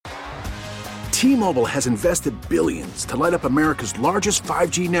T-Mobile has invested billions to light up America's largest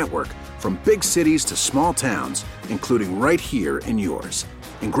 5G network, from big cities to small towns, including right here in yours.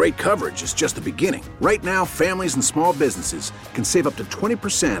 And great coverage is just the beginning. Right now, families and small businesses can save up to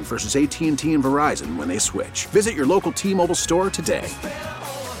 20% versus AT&T and Verizon when they switch. Visit your local T-Mobile store today.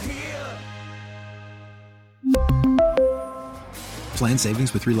 Plan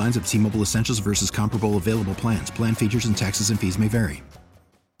savings with 3 lines of T-Mobile Essentials versus comparable available plans. Plan features and taxes and fees may vary.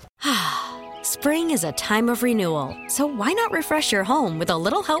 Spring is a time of renewal, so why not refresh your home with a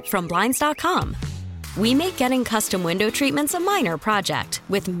little help from Blinds.com? We make getting custom window treatments a minor project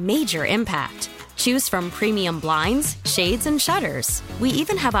with major impact. Choose from premium blinds, shades, and shutters. We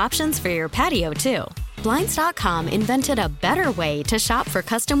even have options for your patio, too. Blinds.com invented a better way to shop for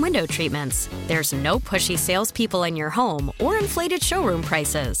custom window treatments. There's no pushy salespeople in your home or inflated showroom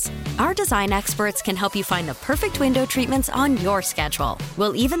prices. Our design experts can help you find the perfect window treatments on your schedule.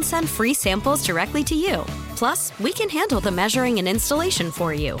 We'll even send free samples directly to you. Plus, we can handle the measuring and installation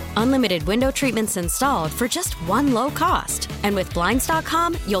for you. Unlimited window treatments installed for just one low cost. And with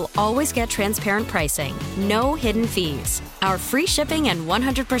Blinds.com, you'll always get transparent pricing. No hidden fees. Our free shipping and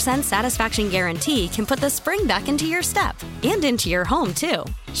 100% satisfaction guarantee can put the spring back into your step and into your home, too.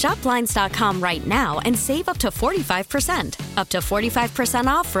 Shop Blinds.com right now and save up to 45%. Up to 45%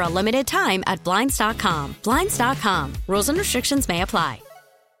 off for a limited time at Blinds.com. Blinds.com. Rules and restrictions may apply.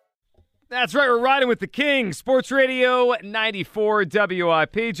 That's right. We're riding with the King. Sports Radio 94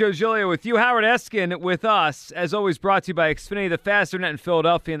 WIP. Joe Giglio with you. Howard Eskin with us. As always, brought to you by Xfinity, the faster net in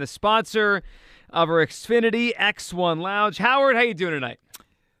Philadelphia, and the sponsor of our Xfinity X1 Lounge. Howard, how you doing tonight?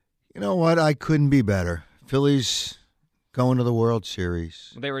 You know what? I couldn't be better. Phillies going to the World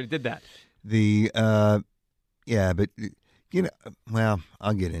Series. Well, they already did that. Yeah, but, you know, well,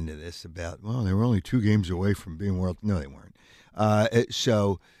 I'll get into this about, well, they were only 2 games away from being World. No, they weren't.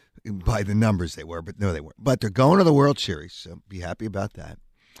 So, by the numbers they were, but no, they weren't. But they're going to the World Series, so be happy about that.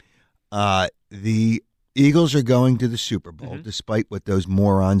 The Eagles are going to the Super Bowl, despite what those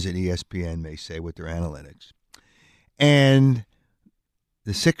morons at ESPN may say with their analytics. And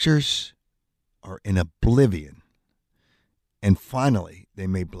the Sixers are in oblivion. And finally, they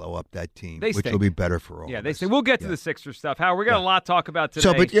may blow up that team, which will be better for all. Yeah, they say we'll get to the Sixers stuff. Howard, we got a lot to talk about today.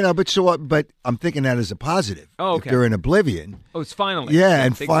 So, but I'm thinking that as a positive. Oh, okay. If they're in oblivion. Oh, it's finally. Yeah,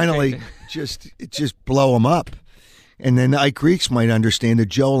 and finally, just blow them up, and then Ike Greeks might understand that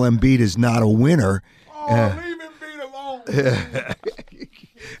Joel Embiid is not a winner. Leave Embiid alone.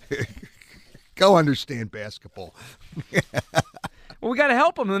 Go understand basketball. Well, we got to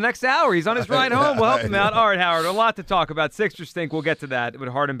help him in the next hour. He's on his ride home. We'll help him out. All right, Howard, a lot to talk about. Sixers stink. We'll get to that with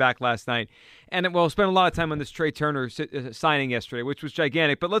Harden back last night. And we'll spend a lot of time on this Trey Turner signing yesterday, which was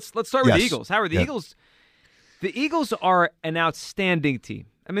gigantic. But let's start with the Eagles. Howard, the Eagles are an outstanding team.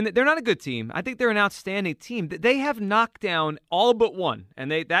 I mean, they're not a good team. I think they're an outstanding team. They have knocked down all but one.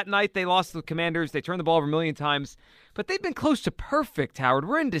 And that night they lost to the Commanders. They turned the ball over a million times. But they've been close to perfect, Howard.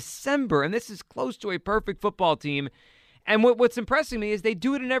 We're in December, and this is close to a perfect football team. And what's impressing me is they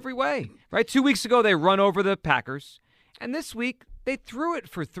do it in every way, right? 2 weeks ago, they run over the Packers. And this week, they threw it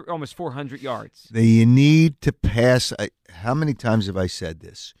for almost 400 yards. You need to pass. How many times have I said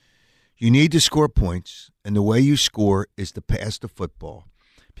this? You need to score points, and the way you score is to pass the football.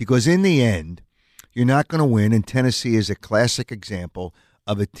 Because in the end, you're not going to win, and Tennessee is a classic example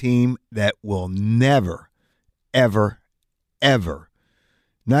of a team that will never, ever, ever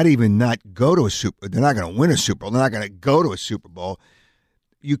not even not go to a Super Bowl. They're not going to win a Super Bowl. They're not going to go to a Super Bowl.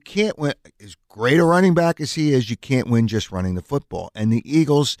 You can't win. As great a running back as he is, you can't win just running the football. And the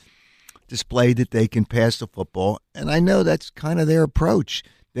Eagles displayed that they can pass the football, and I know that's kind of their approach.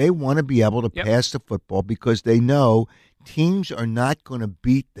 They want to be able to pass the football because they know teams are not going to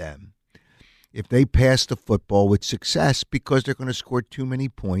beat them if they pass the football with success because they're going to score too many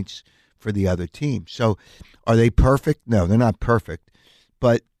points for the other team. So are they perfect? No, they're not perfect.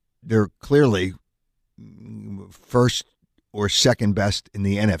 But they're clearly first or second best in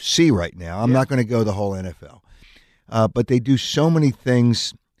the NFC right now. I'm not going to go the whole NFL. But they do so many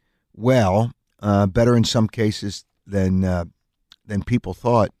things well, better in some cases than people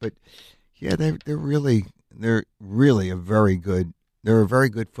thought. But, yeah, they're really a very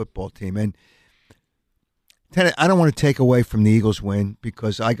good football team. And I don't want to take away from the Eagles win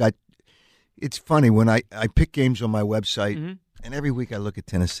because it's funny when I pick games on my website. And every week I look at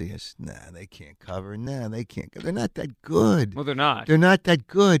Tennessee as, they can't cover. They can't cover. They're not that good. Well, they're not. They're not that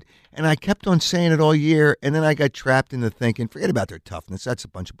good. And I kept on saying it all year, and then I got trapped into thinking, forget about their toughness. That's a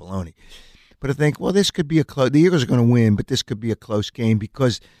bunch of baloney. But I think, well, this could be the Eagles are going to win, but this could be a close game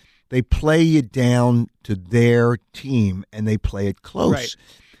because they play you down to their team, and they play it close. Right.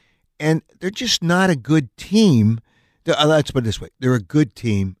 And they're just not a good team. Let's put it this way. They're a good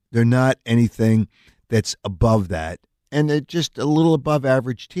team. They're not anything that's above that. And they're just a little above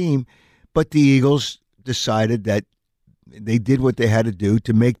average team. But the Eagles decided that they did what they had to do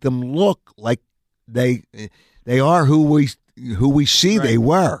to make them look like they are who we see they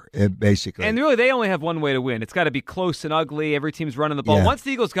were, basically. And really, they only have one way to win. It's got to be close and ugly. Every team's running the ball. Yeah. Once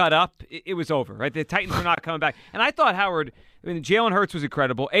the Eagles got up, it was over, right? The Titans were not coming back. And I thought Howard, Jalen Hurts was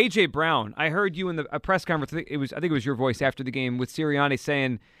incredible. A.J. Brown, I heard you in a press conference. I think it was your voice after the game with Sirianni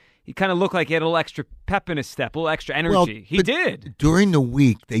saying he kind of looked like he had a little extra pep in his step, a little extra energy. Well, he did. During the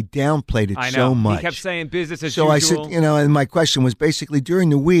week, they downplayed it so much. He kept saying business as usual. usual. So I said, and my question was basically during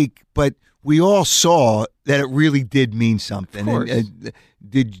the week, but we all saw that it really did mean something. Of course.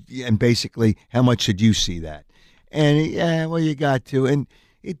 And basically, how much did you see that? And you got to, and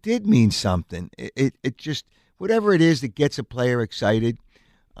it did mean something. It just, whatever it is that gets a player excited.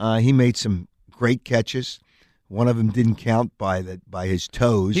 He made some great catches. One of them didn't count by his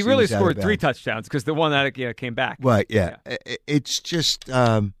toes. He really scored 3 touchdowns because the one that came back. Right, yeah. It's just,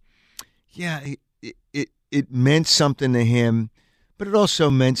 it meant something to him, but it also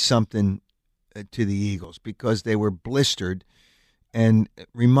meant something to the Eagles because they were blistered. And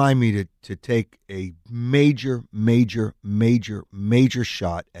remind me to take a major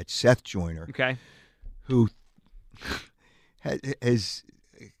shot at Seth Joyner, who has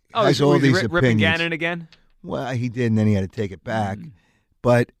all these opinions. Ripping Gannon again? Well, he did, and then he had to take it back.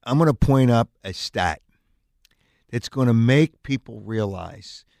 But I'm going to point up a stat that's going to make people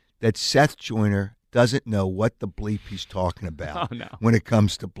realize that Seth Joyner doesn't know what the bleep he's talking about when it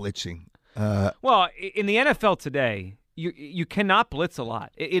comes to blitzing. Well, in the NFL today, you cannot blitz a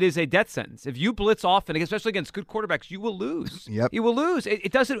lot. It is a death sentence. If you blitz often, especially against good quarterbacks, you will lose. Yep. You will lose.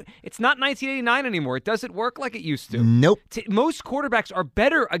 It doesn't. It's not 1989 anymore. It doesn't work like it used to. Nope. Most quarterbacks are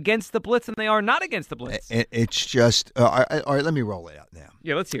better against the blitz than they are not against the blitz. It's just all right. Let me roll it out now.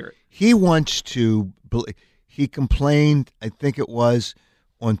 Yeah, let's hear it. He wants to. He complained, I think it was,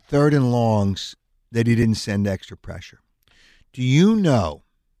 on 3rd and longs that he didn't send extra pressure. Do you know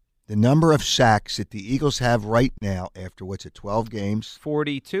the number of sacks that the Eagles have right now after, 12 games?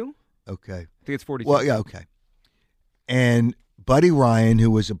 42? Okay. I think it's 42. Well, yeah, okay. And Buddy Ryan,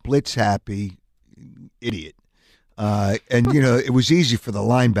 who was a blitz-happy idiot, and, it was easy for the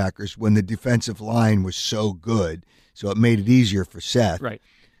linebackers when the defensive line was so good, so it made it easier for Seth. Right.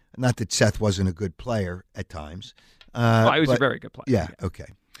 Not that Seth wasn't a good player at times. He was a very good player. Yeah, okay.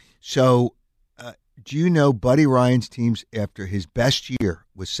 So do you know Buddy Ryan's teams after his best year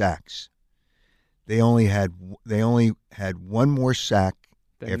with sacks? They only had one more sack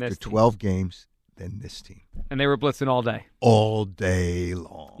after 12 games than this team. And they were blitzing all day. All day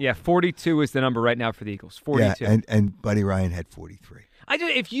long. Yeah, 42 is the number right now for the Eagles. 42. Yeah, and Buddy Ryan had 43.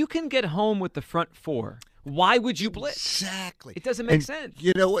 If you can get home with the front 4, why would you blitz? Exactly. It doesn't make sense.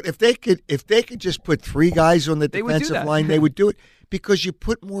 You know what? If they could just put 3 guys on the defensive line, they would do it because you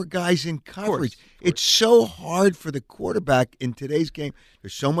put more guys in coverage. Of course. It's so hard for the quarterback in today's game.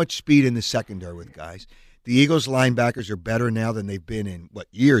 There's so much speed in the secondary with guys. The Eagles linebackers are better now than they've been in,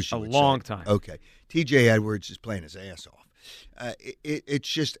 years? A long time. Okay. T.J. Edwards is playing his ass off. It's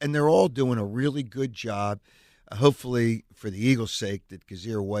just, and they're all doing a really good job. Hopefully, for the Eagles' sake, that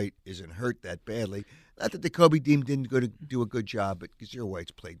Kazir White isn't hurt that badly. Not that the Kobe Dean didn't do a good job, but Kazir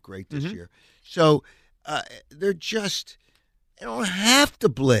White's played great this year. So they don't have to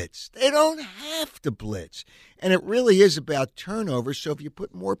blitz. They don't have to blitz. And it really is about turnovers. So if you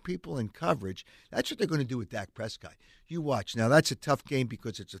put more people in coverage, that's what they're going to do with Dak Prescott. You watch. Now, that's a tough game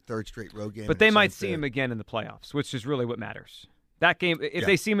because it's a 3rd straight road game. But they might see him again in the playoffs, which is really what matters. That game, if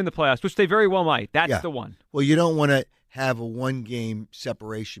they see him in the playoffs, which they very well might, that's the one. Well, you don't want to have a 1-game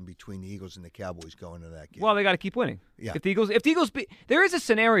separation between the Eagles and the Cowboys going into that game. Well, they got to keep winning. Yeah. If the Eagles there is a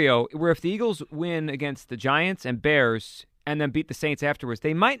scenario where if the Eagles win against the Giants and Bears and then beat the Saints afterwards,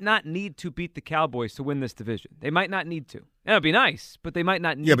 they might not need to beat the Cowboys to win this division. They might not need to. That would be nice, but they might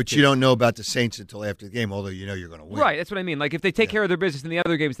not need to. Yeah, but you don't know about the Saints until after the game, although you know you're going to win. Right, that's what I mean. Like if they take care of their business in the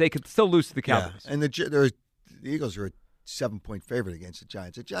other games, they could still lose to the Cowboys. Yeah. And the Eagles are a 7-point favorite against the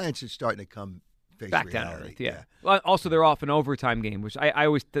Giants. The Giants are starting to come back reality. Down to earth, yeah. Well, also, they're off an overtime game, which I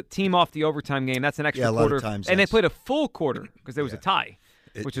always the team off the overtime game. That's an extra quarter, a lot of times and they played a full quarter because there was a tie,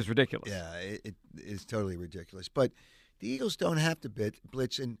 which is ridiculous. Yeah, it is totally ridiculous. But the Eagles don't have to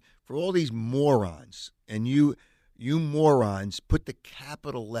blitz, and for all these morons, and you morons put the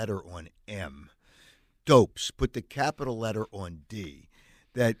capital letter on M, dopes put the capital letter on D,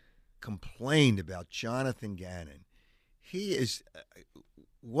 that complained about Jonathan Gannon. He is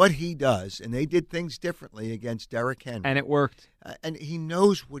what he does, and they did things differently against Derrick Henry. And it worked. And he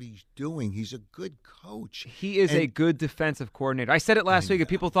knows what he's doing. He's a good coach. He is a good defensive coordinator. I said it last week, and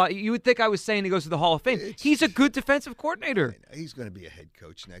people thought you would think I was saying he goes to the Hall of Fame. He's a good defensive coordinator. He's going to be a head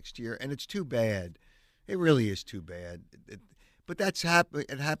coach next year, and it's too bad. It really is too bad. But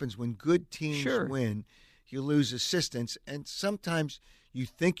it happens when good teams win. You lose assistants, and sometimes you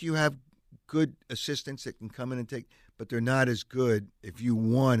think you have good assistants that can come in and take, but they're not as good if you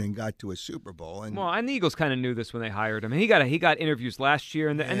won and got to a Super Bowl. And the Eagles kind of knew this when they hired him. He got interviews last year,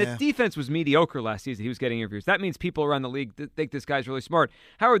 and the defense was mediocre last season. He was getting interviews. That means people around the league think this guy's really smart.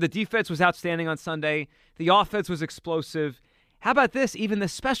 Howard, the defense was outstanding on Sunday. The offense was explosive. How about this? Even the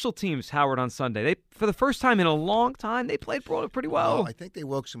special teams, Howard, on Sunday. They, for the first time in a long time, they played pretty well. I think they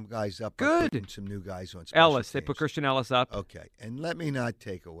woke some guys up. Good. Putting some new guys on special teams. They put Christian Ellis up. Okay. And let me not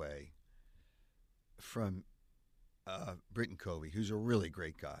take away from Britton Covey, who's a really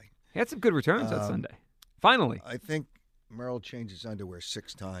great guy. He had some good returns on Sunday. Finally. I think Merrill changed his underwear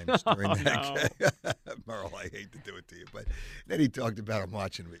 6 times during that game. Merrill, I hate to do it to you, but then he talked about him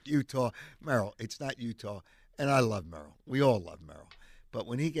watching with Utah. Merrill, it's not Utah. And I love Merrill. We all love Merrill. But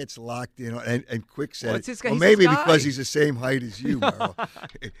when he gets locked in, and Quick said, maybe because he's the same height as you, Merrill.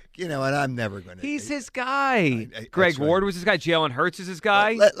 And I'm never going to. He's his guy. Greg Ward was his guy. Jalen Hurts is his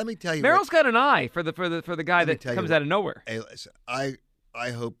guy. Let me tell you, Merrill's got an eye for the guy that comes out of nowhere. Hey, listen, I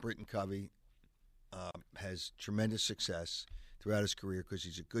hope Britton Covey has tremendous success throughout his career because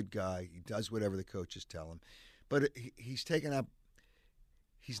he's a good guy. He does whatever the coaches tell him. But he's taken up.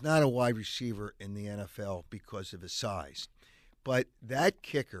 He's not a wide receiver in the NFL because of his size. But that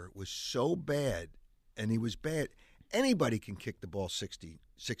kicker was so bad, and he was bad. Anybody can kick the ball 60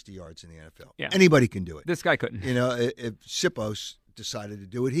 yards in the NFL. Yeah. Anybody can do it. This guy couldn't. If Sipos decided to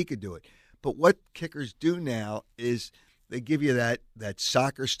do it, he could do it. But what kickers do now is they give you that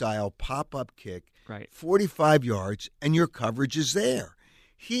soccer-style pop-up kick, right, 45 yards, and your coverage is there.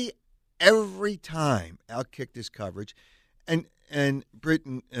 He, every time, outkicked his coverage. And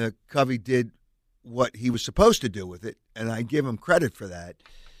Britton Covey did what he was supposed to do with it, and I give him credit for that.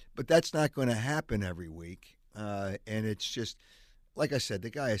 But that's not going to happen every week. And it's just, like I said, the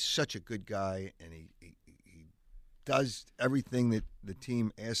guy is such a good guy, and he does everything that the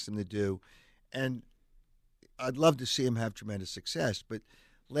team asks him to do. And I'd love to see him have tremendous success, but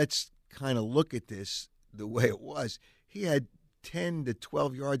let's kind of look at this the way it was. He had 10 to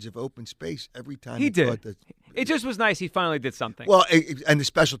 12 yards of open space every time he did. It just was nice. He finally did something. Well, and the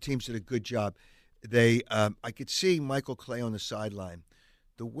special teams did a good job. They, I could see Michael Clay on the sideline.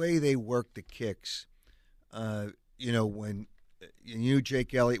 The way they worked the kicks, when you knew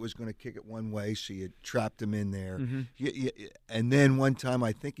Jake Elliott was going to kick it one way, so you trapped him in there. Mm-hmm. And then one time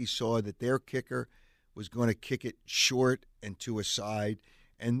I think he saw that their kicker was going to kick it short and to a side.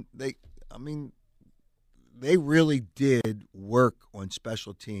 And they really did work on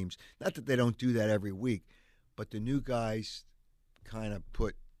special teams. Not that they don't do that every week, but the new guys kind of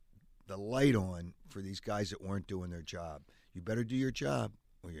put the light on for these guys that weren't doing their job. You better do your job,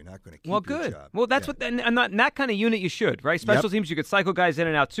 or you're not going to keep your job. Well, that's what, and that kind of unit you should, right? Special teams, you could cycle guys in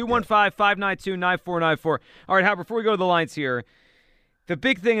and out. 215-592-9494. All right, Howard, before we go to the lines here, the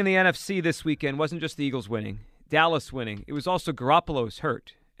big thing in the NFC this weekend wasn't just the Eagles winning, Dallas winning. It was also Garoppolo's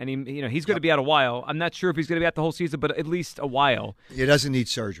hurt. And he's going to be out a while. I'm not sure if he's going to be out the whole season, but at least a while. He doesn't need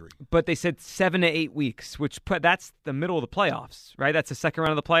surgery. But they said 7 to 8 weeks, that's the middle of the playoffs, right? That's the second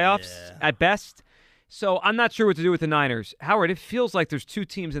round of the playoffs at best. So I'm not sure what to do with the Niners. Howard, it feels like there's 2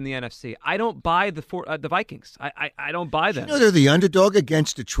 teams in the NFC. I don't buy the Vikings. I don't buy them. They're the underdog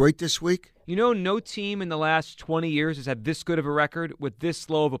against Detroit this week? No team in the last 20 years has had this good of a record with this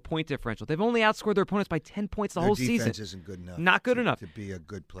low of a point differential. They've only outscored their opponents by 10 points the whole season. Their defense isn't good enough. Not good enough. To be a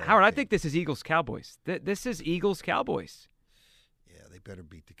good player. Howard, I think this is Eagles-Cowboys. This is Eagles-Cowboys. Yeah, they better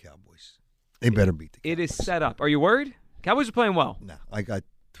beat the Cowboys. It is set up. Are you worried? Cowboys are playing well. No, I got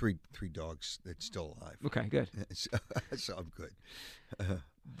three dogs that's still alive. Okay, good. So I'm good.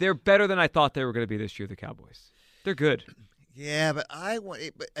 They're better than I thought they were going to be this year, the Cowboys. They're good. Yeah, but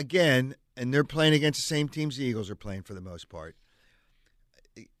again, and they're playing against the same teams the Eagles are playing for the most part.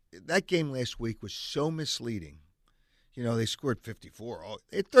 That game last week was so misleading. They scored 54.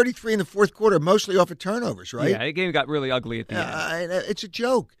 They had 33 in the fourth quarter, mostly off of turnovers, right? Yeah, the game got really ugly at the end. It's a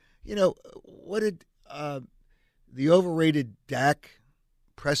joke. What did the overrated Dak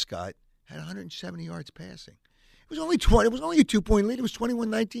Prescott had 170 yards passing? It was only 20. It was only a 2-point lead. It was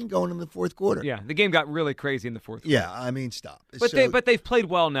 21-19 going in the fourth quarter. Yeah, the game got really crazy in the fourth quarter. Yeah, stop. But they've played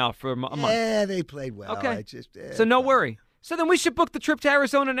well now for a month. Yeah, they played well. Okay. So no worry. So then we should book the trip to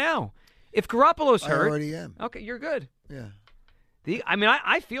Arizona now. If Garoppolo's hurt, I already am. Okay, you're good. Yeah.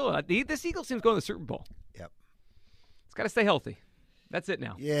 I feel it. This Eagles team's going to the Super Bowl. Yep. It's got to stay healthy. That's it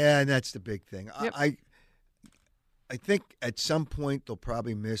now. Yeah, and that's the big thing. Yep. I think at some point they'll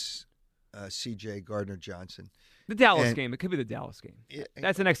probably miss C.J. Gardner-Johnson. The Dallas game. It could be the Dallas game.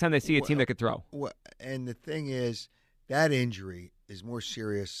 That's the next time they see a team that could throw. And the thing is, that injury is more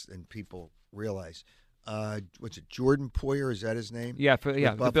serious than people realize. What's it, Jordan Poyer? Is that his name? Yeah,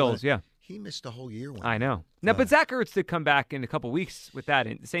 the Bills, yeah. He missed a whole year. I know. No, but Zach Ertz did come back in a couple weeks with that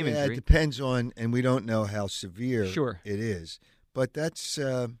same injury. Yeah, it depends on, and we don't know how severe it is. But that's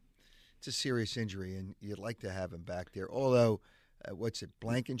it's a serious injury, and you'd like to have him back there. Although, what's it,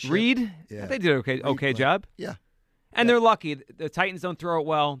 Blankenship? Reed? Yeah. They did okay job. Yeah. And they're lucky. The Titans don't throw it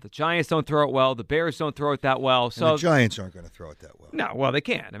well. The Giants don't throw it well. The Bears don't throw it that well. So and the Giants aren't going to throw it that well. No, well, they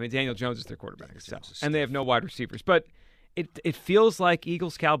can't. I mean, Daniel Jones is their quarterback. And they have no wide receivers. But it feels like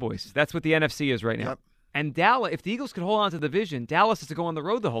Eagles-Cowboys. That's what the NFC is right now. Yep. And Dallas, if the Eagles could hold on to the division, Dallas has to go on the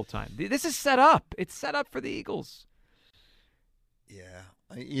road the whole time. This is set up. It's set up for the Eagles. Yeah.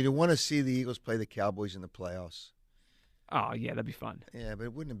 You want to see the Eagles play the Cowboys in the playoffs. Oh, yeah, that'd be fun. Yeah,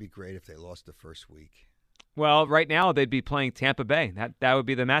 but wouldn't it be great if they lost the first week? Well, right now they'd be playing Tampa Bay. That would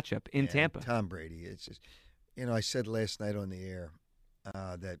be the matchup in Tampa. Tom Brady. It's just, I said last night on the air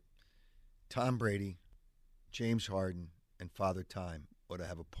that Tom Brady, James Harden, and Father Time ought to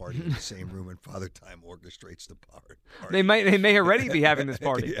have a party in the same room, and Father Time orchestrates the party. They may already be having this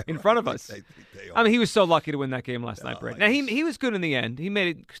party in front of us. I mean, he was so lucky to win that game last night, Brady. Now he was good in the end. He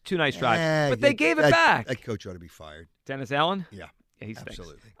made it 2 nice drives, but they gave it back. That coach ought to be fired. Dennis Allen? Yeah. He stinks.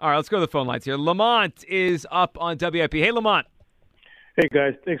 Absolutely. All right, let's go to the phone lines here. Lamont is up on WIP. Hey, Lamont. Hey,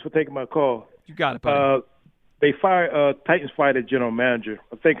 guys. Thanks for taking my call. You got it, buddy. Titans fired a general manager.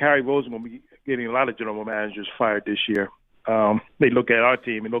 I think Harry Rosen will be getting a lot of general managers fired this year. They look at our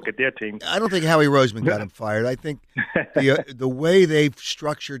team and look at their team. I don't think Howie Roseman got him fired. I think the way they've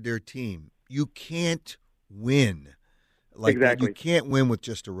structured their team, you can't win. Exactly. You can't win with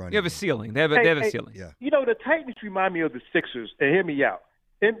just a run. You have a ceiling. They have a ceiling. Yeah. The Titans remind me of the Sixers. And hear me out.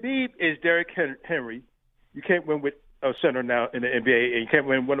 Embiid is Derrick Henry. You can't win with a center now in the NBA, and you can't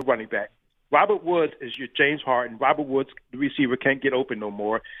win with a running back. Robert Woods is your James Harden. Robert Woods, the receiver, can't get open no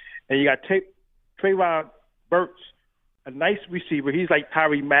more. And you got Trayvon Burks, a nice receiver. He's like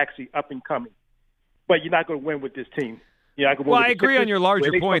Tyree Maxey, up and coming. But you're not going to win with this team. I agree on your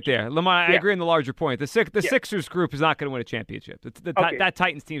larger point there. Lamont, I agree on the larger point. The Sixers group is not going to win a championship. That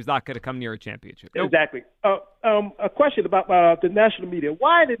Titans team is not going to come near a championship. Nope. Exactly. A question about the national media.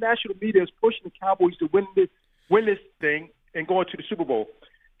 Why the national media is pushing the Cowboys to win this thing and going to the Super Bowl?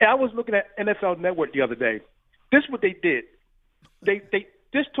 And I was looking at NFL Network the other day. This is what they did. They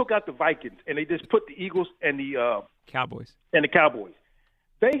just took out the Vikings, and they just put the Eagles and the Cowboys.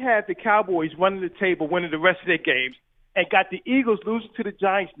 They had the Cowboys running the table, winning the rest of their games, and got the Eagles losing to the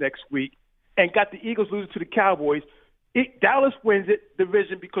Giants next week, and got the Eagles losing to the Cowboys. Dallas wins it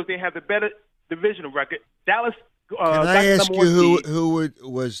division because they have the better divisional record. Dallas. Can I ask you who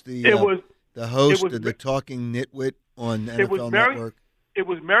was the host of the Talking Nitwit on NFL Network? It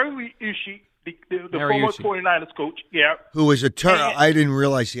was Mary Ishi, the former 49ers coach. Yeah, who was I didn't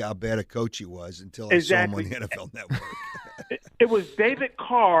realize how bad a coach he was until I saw him on the NFL Network. It was David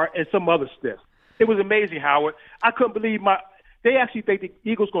Carr and some other stuff. It was amazing, Howard. I couldn't believe they actually think the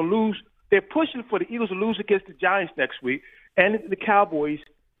Eagles going to lose. They're pushing for the Eagles to lose against the Giants next week and the Cowboys,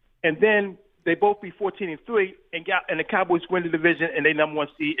 and then they both be 14-3, and the Cowboys win the division and they number 1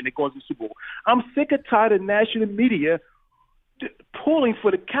 seed and they go to the Super Bowl. I'm sick and tired of national media pulling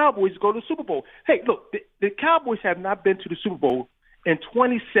for the Cowboys to go to the Super Bowl. Hey, look, the Cowboys have not been to the Super Bowl in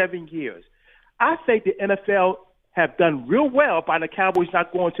 27 years. I think the NFL have done real well by the Cowboys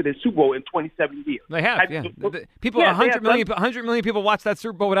not going to the Super Bowl in 27 years. They have, People, 100 million people watch that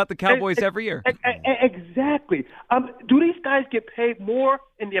Super Bowl without the Cowboys every year. Exactly. Do these guys get paid more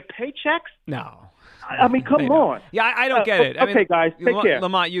in their paychecks? No. I mean, come on. Yeah, I don't get it. Okay, guys, take care.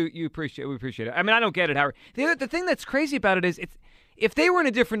 Lamont, we appreciate it. I mean, I don't get it, Howard. The thing that's crazy about it is if they were in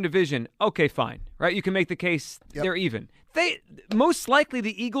a different division, okay, fine, right? You can make the case they're even. Most likely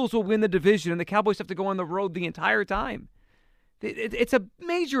the Eagles will win the division, and the Cowboys have to go on the road the entire time. It's a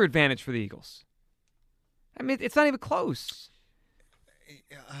major advantage for the Eagles. I mean, it's not even close.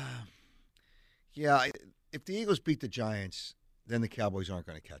 If the Eagles beat the Giants, then the Cowboys aren't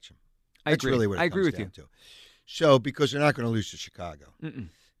going to catch them. I agree. Really what it I agree comes with you. down to. So, because they're not going to lose to Chicago.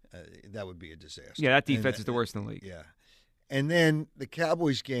 That would be a disaster. Yeah, that defense is the worst in the league. Yeah. And then the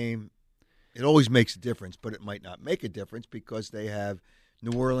Cowboys game, it always makes a difference, but it might not make a difference because they have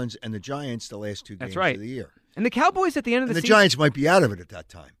New Orleans and the Giants the last 2 games of the year. And the Cowboys at the end of the season, Giants might be out of it at that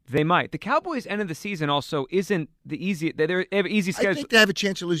time. They might. The Cowboys' end of the season also isn't the easy. They have an easy schedule. I think they have a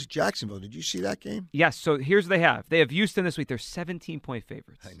chance to lose at Jacksonville. Did you see that game? Yes. So here's what they have. They have Houston this week. They're 17-point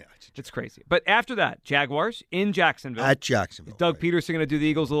favorites. I know. It's crazy. But after that, Jaguars in Jacksonville. At Jacksonville. Is Doug Peterson going to do the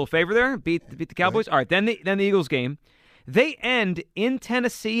Eagles a little favor there? Beat the Cowboys? Right. All right. Then the Eagles game. They end in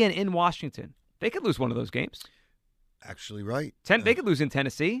Tennessee and in Washington. They could lose one of those games. Actually, right. They could lose in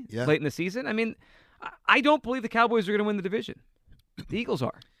Tennessee late in the season. I mean, I don't believe the Cowboys are going to win the division. The Eagles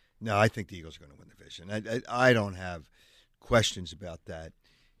are. No, I think the Eagles are going to win the division. I don't have questions about that.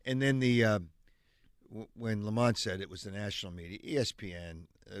 And then when Lamont said it was the national media, ESPN,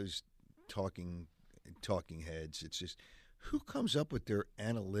 those talking heads, it's just who comes up with their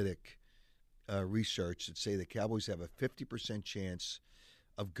analytic research that say the Cowboys have a 50% chance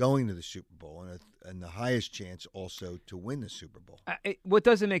of going to the Super Bowl and the highest chance also to win the Super Bowl. What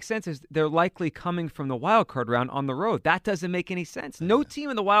doesn't make sense is they're likely coming from the wild card round on the road. That doesn't make any sense. No team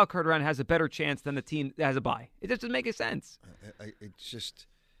in the wild card round has a better chance than the team that has a bye. It just doesn't make any sense. It's just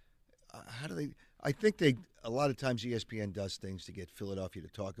how do they? I think a lot of times ESPN does things to get Philadelphia to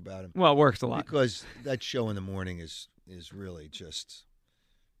talk about them. Well, it works a lot because that show in the morning is really just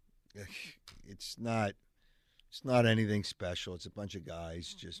it's not anything special. It's a bunch of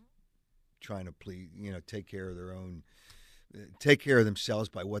guys just trying to take care of themselves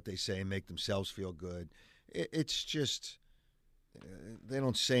by what they say and make themselves feel good. It's just they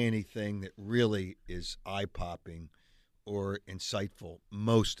don't say anything that really is eye-popping or insightful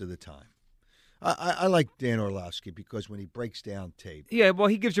most of the time. I like Dan Orlovsky because when he breaks down tape. Yeah, well,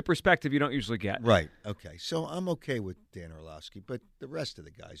 he gives you perspective you don't usually get. Right. Okay. So I'm okay with Dan Orlovsky, but the rest of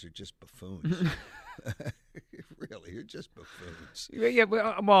the guys are just buffoons. Really, you're just buffoons. Yeah.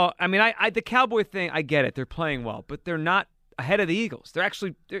 Well, I mean, the Cowboy thing, I get it. They're playing well, but they're not ahead of the Eagles. They're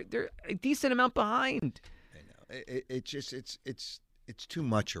actually they're a decent amount behind. I know. It's too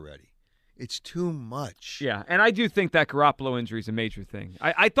much already. It's too much. Yeah, and I do think that Garoppolo injury is a major thing.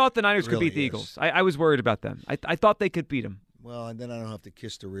 I thought the Niners could beat the Eagles. I was worried about them. I thought they could beat them. Well, and then I don't have to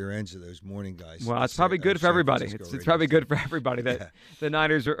kiss the rear ends of those morning guys. Well, it's probably good for everybody. It's probably good for everybody that the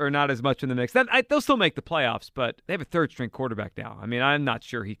Niners are not as much in the mix. They'll still make the playoffs, but they have a third-string quarterback now. I mean, I'm not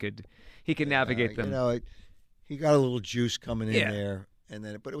sure he could navigate them. He got a little juice coming in there.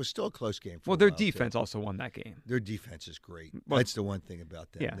 But it was still a close game. Their defense also won that game. Their defense is great. That's the one thing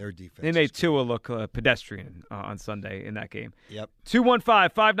about them. Yeah. Their defense. They made Tua look pedestrian on Sunday in that game. Yep.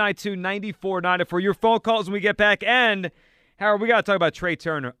 215-592-9494. Your phone calls when we get back. And, Howard, we got to talk about Trey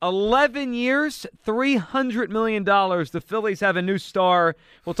Turner. 11 years, $300 million. The Phillies have a new star.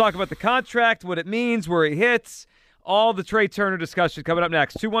 We'll talk about the contract, what it means, where he hits. All the Trey Turner discussion coming up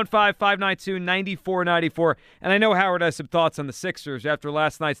next. 215-592-9494. And I know Howard has some thoughts on the Sixers after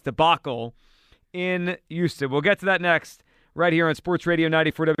last night's debacle in Houston. We'll get to that next right here on Sports Radio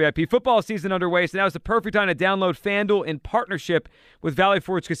 94 WIP. Football season underway, so now is the perfect time to download FanDuel in partnership with Valley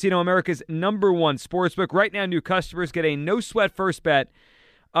Forge Casino, America's #1 sportsbook. Right now, new customers get a no-sweat first bet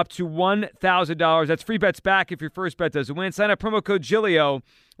up to $1,000. That's free bets back if your first bet doesn't win. Sign up promo code Giglio.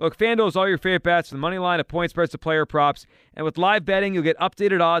 Look, FanDuel is all your favorite bets, from the money line to point spreads to player props. And with live betting, you'll get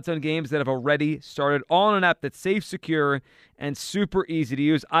updated odds on games that have already started, all on an app that's safe, secure, and super easy to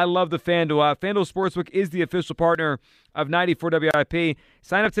use. I love the FanDuel app. FanDuel Sportsbook is the official partner of 94 WIP.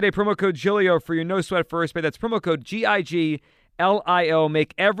 Sign up today, promo code Giglio for your no-sweat first bet. That's promo code GIGLIO.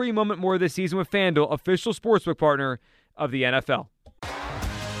 Make every moment more this season with FanDuel, official sportsbook partner of the NFL.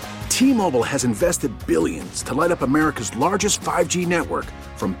 T-Mobile has invested billions to light up America's largest 5G network,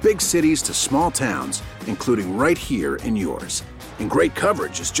 from big cities to small towns, including right here in yours. And great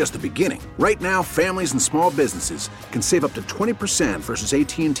coverage is just the beginning. Right now, families and small businesses can save up to 20% versus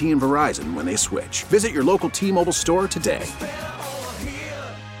AT&T and Verizon when they switch. Visit your local T-Mobile store today.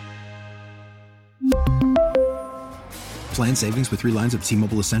 Plan savings with 3 lines of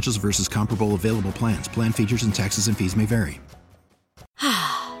T-Mobile Essentials versus comparable available plans. Plan features and taxes and fees may vary.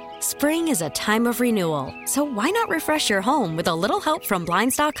 Spring is a time of renewal, so why not refresh your home with a little help from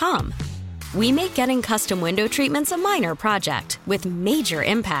Blinds.com? We make getting custom window treatments a minor project with major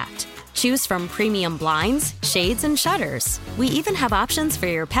impact. Choose from premium blinds, shades, and shutters. We even have options for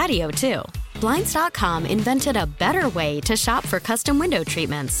your patio, too. Blinds.com invented a better way to shop for custom window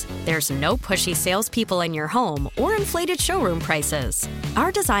treatments. There's no pushy salespeople in your home or inflated showroom prices.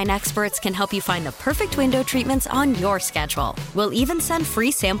 Our design experts can help you find the perfect window treatments on your schedule. We'll even send free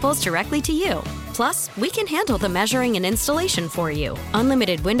samples directly to you. Plus, we can handle the measuring and installation for you.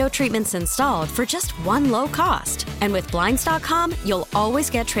 Unlimited window treatments installed for just one low cost. And with Blinds.com, you'll always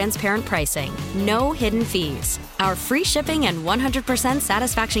get transparent pricing. No hidden fees. Our free shipping and 100%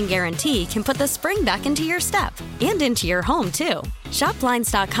 satisfaction guarantee can put the spring back into your step and into your home, too. Shop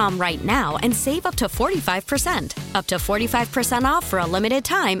Blinds.com right now and save up to 45%. Up to 45% off for a limited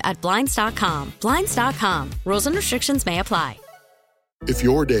time at Blinds.com. Blinds.com. Rules and restrictions may apply. If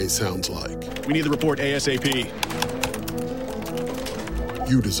your day sounds like, we need the report ASAP,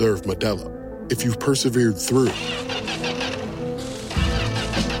 you deserve Modelo. If you've persevered through,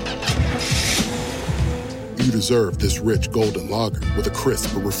 you deserve this rich golden lager with a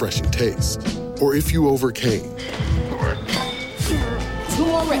crisp but refreshing taste. Or if you overcame, 2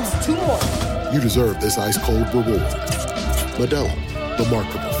 more reps, 2 more. You deserve this ice-cold reward. Modelo, the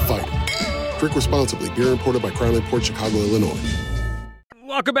Remarkable Fighter. Drink responsibly. Beer imported by Crown Imports, Chicago, Illinois.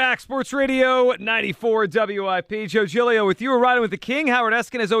 Welcome back, Sports Radio 94 WIP. Joe Giglio with you. We're riding with the King. Howard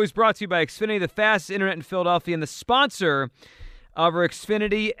Eskin is always brought to you by Xfinity, the fastest internet in Philadelphia, and the sponsor of our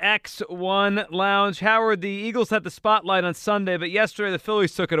Xfinity X1 Lounge. Howard, the Eagles had the spotlight on Sunday, but yesterday the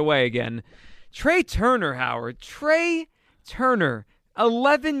Phillies took it away again. Trey Turner, Howard. Trey Turner,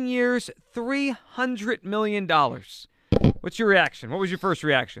 11 years, $300 million. What's your reaction? What was your first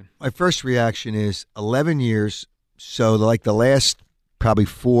reaction? My first reaction is 11 years, so like the last probably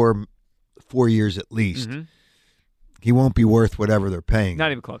four years at least. Mm-hmm. He won't be worth whatever they're paying. Not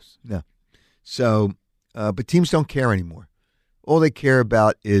even close. No. So, but teams don't care anymore. All they care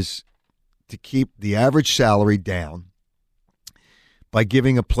about is to keep the average salary down by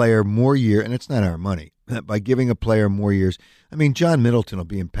giving a player more years, and it's not our money, by giving a player more years. I mean, John Middleton will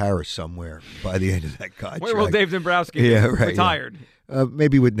be in Paris somewhere by the end of that contract. Where will Dave Dombrowski be? Retired? Yeah.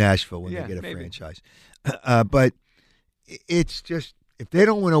 Maybe with Nashville when they get a franchise. But it's just, if they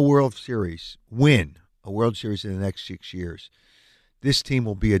don't win a World Series in the next 6 years, this team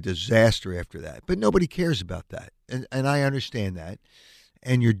will be a disaster after that. But nobody cares about that. And I understand that.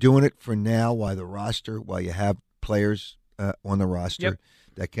 And you're doing it for now while you have players on the roster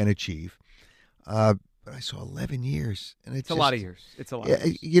that can achieve. But I saw 11 years. And it's a lot of years. It's a lot of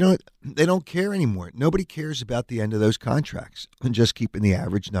years. You know, they don't care anymore. Nobody cares about the end of those contracts and just keeping the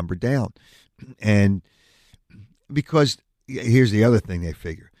average number down. And because here's the other thing they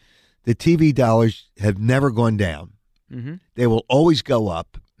figure. The TV dollars have never gone down. Mm-hmm. They will always go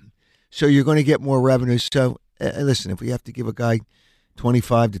up. So you're going to get more revenue. So listen, if we have to give a guy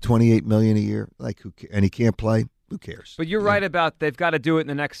 $25 to $28 million a year, and he can't play, who cares? But you're right about they've got to do it in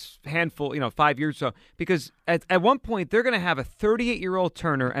the next handful, 5 years or so. Because at one point they're going to have a 38-year-old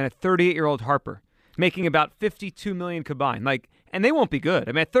Turner and a 38-year-old Harper making about $52 million combined. And they won't be good.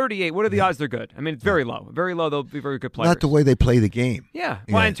 I mean, at 38, what are the odds they're good? I mean, it's very low. Very low, they'll be very good players. Not the way they play the game. Yeah.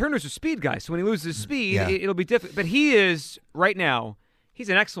 Well, and Turner's a speed guy, so when he loses his speed, it'll be different. But he is, right now, he's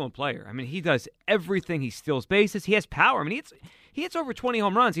an excellent player. I mean, he does everything. He steals bases. He has power. I mean, he hits over 20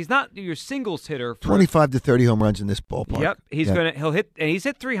 home runs. He's not your singles hitter. 25 to 30 home runs in this ballpark. Yep. He'll hit, and he's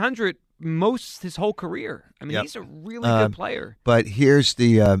hit 300 his whole career. I mean, he's a really good player. But here's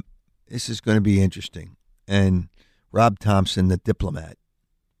this is going to be interesting. And Rob Thompson, the diplomat,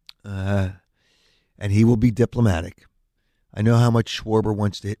 and he will be diplomatic. I know how much Schwarber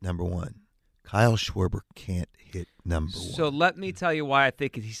wants to hit number one. Kyle Schwarber can't hit number one. So let me tell you why I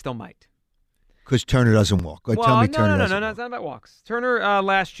think he still might. Because Turner doesn't walk. Turner doesn't walk. It's not about walks. Turner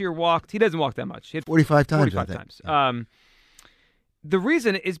last year walked. He doesn't walk that much. He hit 45 times. 45 times. Yeah. The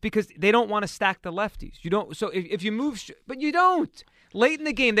reason is because they don't want to stack the lefties. You don't. So if you move, but you don't. Late in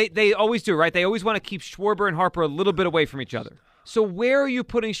the game, they always do, right? They always want to keep Schwarber and Harper a little bit away from each other. So where are you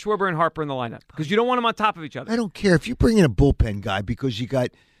putting Schwarber and Harper in the lineup? Because you don't want them on top of each other. I don't care if you bring in a bullpen guy because you got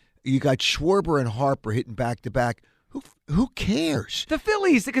Schwarber and Harper hitting back to back. Who cares? The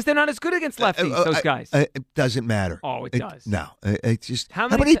Phillies, because they're not as good against lefties, those guys. It doesn't matter. Oh, it does. No. It's just how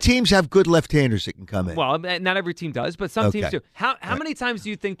many teams have good left-handers that can come in? Well, not every team does, but some teams do. How many times do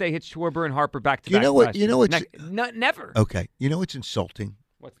you think they hit Schwarber and Harper back to back? Never. Okay. You know what's insulting?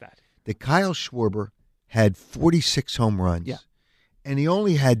 What's that? That Kyle Schwarber had 46 home runs. Yeah. And he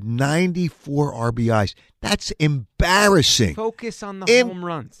only had 94 RBIs. That's embarrassing. Focus on the home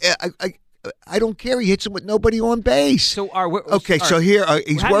runs. I don't care. He hits him with nobody on base. So here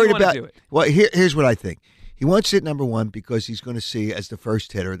he's worried about. Do it? Well, here's what I think. He wants to hit number one because he's going to see, as the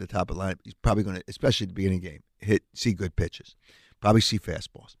first hitter at the top of the lineup, he's probably going to, especially at the beginning of the game, see good pitches, probably see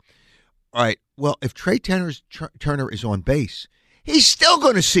fastballs. All right. Well, if Trey Turner is on base, he's still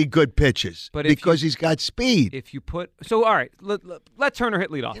going to see good pitches because he's got speed. If you put all right, let Turner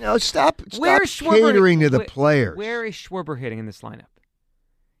hit leadoff. Stop catering to the players. Where is Schwarber hitting in this lineup?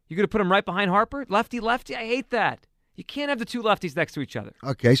 You're going to put him right behind Harper? Lefty-lefty? I hate that. You can't have the two lefties next to each other.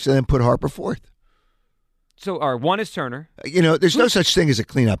 Okay, so then put Harper fourth. So, all right, one is Turner. There's no such thing as a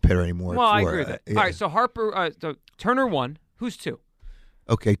cleanup hitter anymore. Well, I agree with that. Yeah. All right, so Harper, so Turner 1. Who's 2?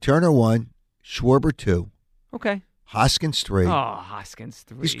 Okay, Turner 1, Schwarber 2. Okay. Hoskins 3. Oh, Hoskins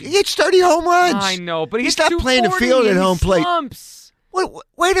 3. He hits 30 home runs. I know, but he's not playing the field at home plate. Slumps.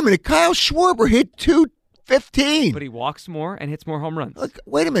 Wait a minute. Kyle Schwarber hit 215. But he walks more and hits more home runs. Look,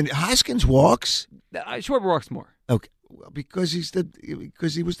 wait a minute. Hoskins walks? Schwarber walks more. Okay. Well, because he was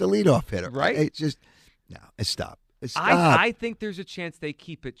the leadoff hitter. Right. It's just stop. Stop. I think there's a chance they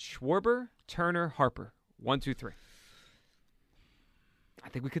keep it Schwarber, Turner, Harper. 1, 2, 3. I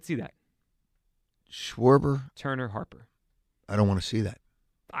think we could see that. Schwarber, Turner, Harper. I don't want to see that.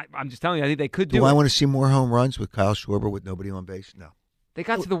 I'm just telling you, I think they could do it. Do I want to see more home runs with Kyle Schwarber with nobody on base? No. They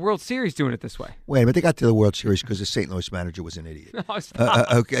got to the World Series doing it this way. Wait a minute. They got to the World Series because the St. Louis manager was an idiot. No,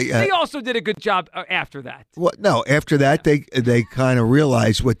 stop. Okay. They also did a good job after that. Well, no. After that, they kind of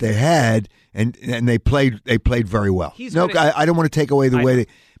realized what they had, and they played very well. I don't want to take away the way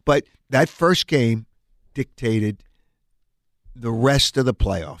but that first game dictated the rest of the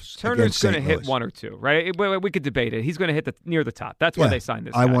playoffs. Turner's going to hit 1 or 2, right? We could debate it. He's going to hit near the top. That's why they signed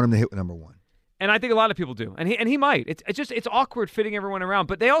this guy. I want him to hit number 1. And I think a lot of people do. And he might. It's awkward fitting everyone around.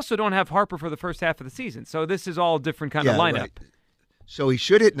 But they also don't have Harper for the first half of the season. So this is all a different kind of lineup. Right. So he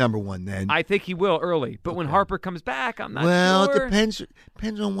should hit number 1 then. I think he will early. But when Harper comes back, I'm not sure. Well, it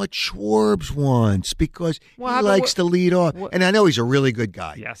depends on what Schwarbs wants because he likes to lead off. And I know he's a really good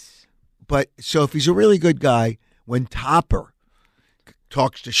guy. Yes. But so if he's a really good guy, when Topper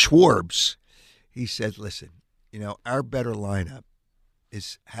talks to Schwarbs, he says, listen, our better lineup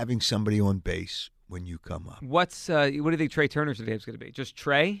is having somebody on base when you come up. What do you think Trey Turner's name is going to be? Just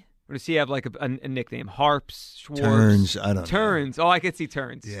Trey? Or does he have like a nickname? Harps, Schwartz? Turns, I don't know. Turns. Oh, I could see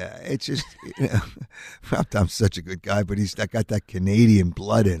Turns. Yeah, it's just, I'm such a good guy, but he's got that Canadian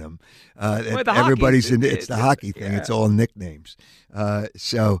blood in him. Everybody's it's the hockey thing. Yeah. It's all nicknames.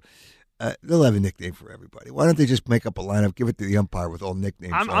 So they'll have a nickname for everybody. Why don't they just make up a lineup, give it to the umpire with all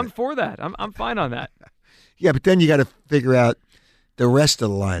nicknames? I'm for that. I'm fine on that. Yeah, but then you got to figure out the rest of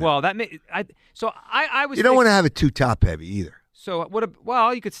the lineup. Well, I was. You don't want to have it too top heavy either. So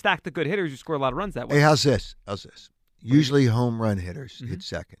you could stack the good hitters who score a lot of runs that way. Hey, how's this? Usually home run hitters hit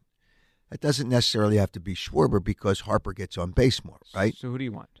second. That doesn't necessarily have to be Schwarber because Harper gets on base more, right? So who do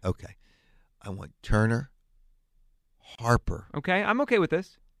you want? Okay, I want Turner, Harper. Okay, I'm okay with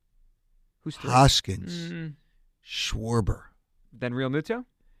this. Who's 3? Hoskins, Schwarber. Then Real Muto?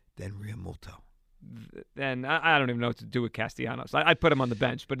 Then Real Muto. Then I don't even know what to do with Castellanos. I'd put him on the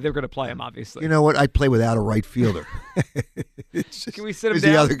bench, but they're going to play him, obviously. You know what? I'd play without a right fielder. Can we sit him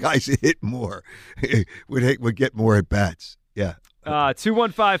down? The other guys that hit more would get more at bats. Yeah.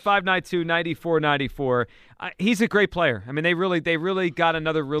 215-592-9494. He's a great player. I mean, they really got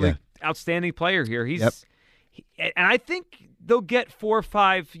another really outstanding player here. And I think they'll get 4 or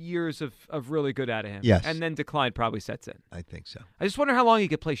 5 years of really good out of him. Yes. And then decline probably sets in. I think so. I just wonder how long he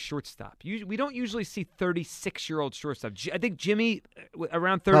could play shortstop. We don't usually see 36-year-old shortstop. I think Jimmy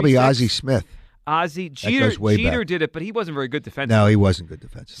around 36. Probably Ozzie Smith. Jeter did it, but he wasn't very good defensively. No, he wasn't good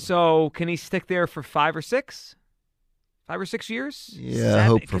defensively. So can he stick there for 5 or 6? 5 or 6 years? Yeah, I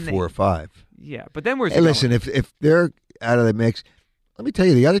hope for 4 or 5. Yeah, but then where's he listen, if they're out of the mix, let me tell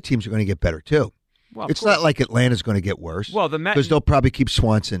you, the other teams are going to get better too. Well, it's not like Atlanta's going to get worse. Well, because they'll probably keep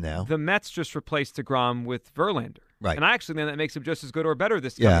Swanson now. The Mets just replaced DeGrom with Verlander. Right. And I actually think that makes him just as good or better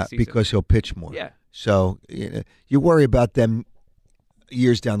this coming season. Because he'll pitch more. Yeah. So you worry about them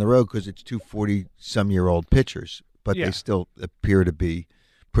years down the road because it's 2 40-some-year-old pitchers, but they still appear to be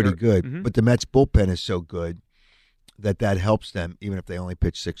pretty good. Mm-hmm. But the Mets' bullpen is so good that helps them, even if they only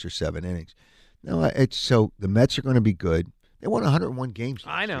pitch 6 or 7 innings. No, so the Mets are going to be good. They won 101 games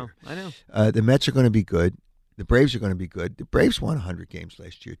last year. I know. The Mets are going to be good. The Braves are going to be good. The Braves won 100 games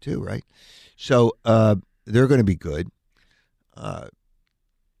last year too, right? So they're going to be good.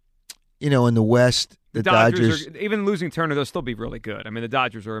 In the West, the Dodgers even losing Turner, they'll still be really good. I mean, the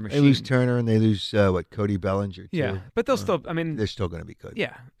Dodgers are a machine. They lose Turner and they lose Cody Bellinger too. Yeah, but they'll still. I mean, they're still going to be good.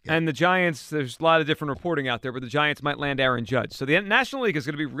 Yeah. And the Giants. There's a lot of different reporting out there, but the Giants might land Aaron Judge. So the National League is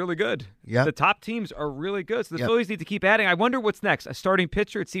going to be really good. Yeah, the top teams are really good. So the Phillies need to keep adding. I wonder what's next. A starting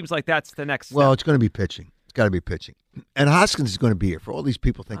pitcher. It seems like that's the next. Well, step. It's going to be pitching. It's got to be pitching. And Hoskins is going to be here. For all these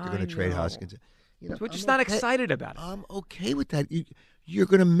people think they're going to trade Hoskins. We're just not excited about it. I'm okay with that. You're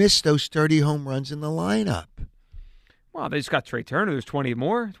going to miss those 30 home runs in the lineup. Well, they just got Trey Turner. There's 20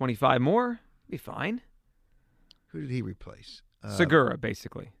 more, 25 more. Be fine. Who did he replace? Segura,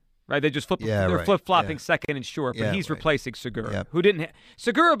 basically. right? They just right. flip-flopping Yeah. second and short, but Yeah, he's right. replacing Segura, Yep. who didn't.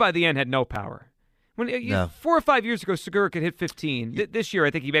 Segura by the end had no power. No. 4 or 5 years ago, Segura could hit 15. This year,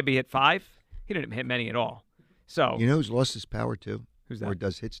 I think he maybe hit 5. He didn't hit many at all. So You know who's lost his power too? Who's that? Or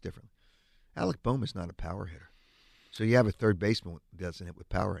does hits differently? Alec Bohm is not a power hitter. So you have a third baseman who doesn't hit with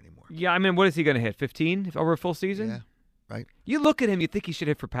power anymore. yeah, I mean, what is he going to hit? 15 over a full season? Yeah, right. You look at him, you think he should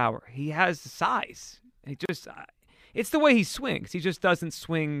hit for power. He has the size. He just, it's the way he swings. He just doesn't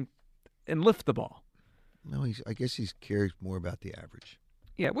swing and lift the ball. No, I guess he cares more about the average.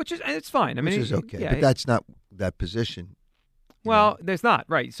 Yeah, and it's fine. I mean, which is okay, yeah, but that's not that position. Well, there's not,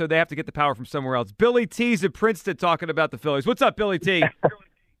 right. So they have to get the power from somewhere else. Billy T's at Princeton talking about the Phillies. What's up, Billy T?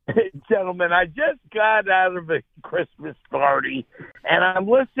 Gentlemen, I just got out of a Christmas party, and I'm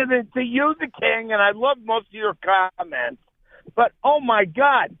listening to you, the King, and I love most of your comments. But, oh, my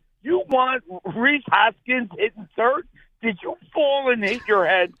God, you want Rhys Hoskins hitting third? Did you fall and hit your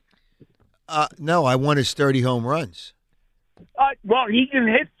head? No, I want his 30 home runs. Well, he can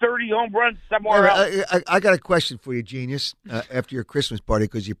hit 30 home runs somewhere else. I got a question for you, genius, after your Christmas party,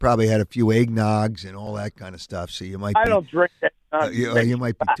 because you probably had a few eggnogs and all that kind of stuff, so you might I don't drink that. you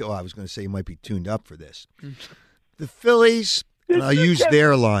might be. I was going to say you might be tuned up for this. The Phillies, and I'll use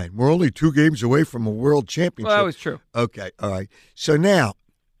their line. We're only 2 games away from a world championship. Well, that was true. Okay, all right. So now,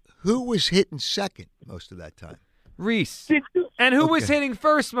 who was hitting second most of that time? Rhys. And who was Okay. hitting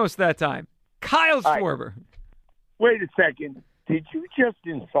first most of that time? Kyle Schwarber. Wait a second. Did you just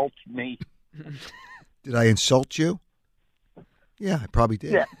insult me? Did I insult you? Yeah, I probably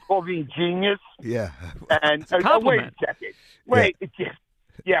did. Yeah, call me genius. Yeah. And a compliment. wait a second. Wait,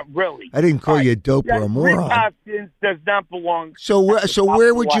 yeah, really. I didn't call you a dope or a Rhys moron. Hoskins does not belong. So at the top where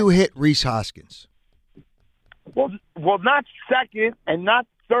of would the you line. hit Rhys Hoskins? Well, not second and not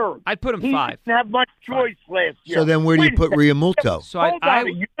third. I'd put him He 5. didn't have much choice last year. So then where do you Wait a put second. Riamulto? So Hold on. I Are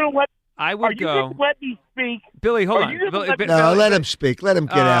you gonna let? I Are would you go. gonna let me speak? Billy, hold Are on. you gonna Billy, let me- No, let him speak. Let him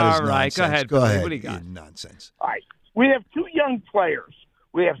get out his All right, nonsense. go ahead, Go Billy. ahead. What do you got? Nonsense. All right. We have 2 young players.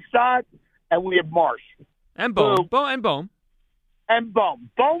 We have Stott and we have Marsh. And Bohm. Who- And Bohm. And Bohm.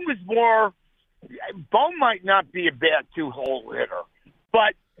 Bohm is more. Bohm might not be a bad 2-hole hitter,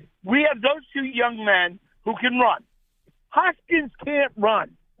 but we have those 2 young men who can run. Hoskins can't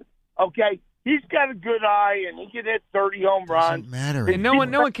run. Okay, he's got a good eye and he can hit 30 home runs. Doesn't matter. And no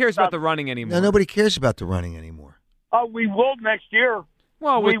one cares about the running anymore. No, nobody cares about the running anymore. Oh, we will next year.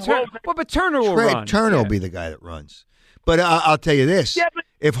 Well, we but Turner will run. Turner Yeah. will be the guy that runs. But I'll tell you this: Yeah, but-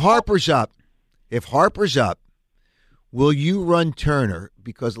 if Harper's up, will you run Turner?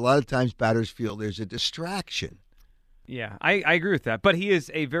 Because a lot of times batters feel there's a distraction. Yeah, I agree with that. But he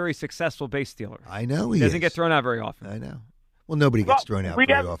is a very successful base stealer. I know He he doesn't is. get thrown out very often. I know. Well, nobody gets thrown out we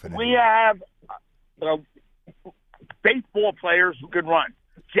very have, often. We anyway. have baseball players who can run.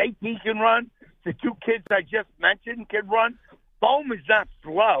 JP can run. The 2 kids I just mentioned can run. Bohm is not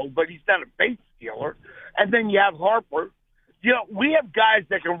slow, but he's not a base stealer. And then you have Harper. You know, we have guys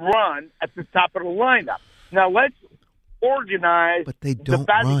that can run at the top of the lineup. Now let's organize But they the don't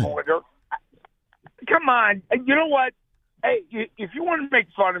batting run. order. Come on. You know what? Hey, if you want to make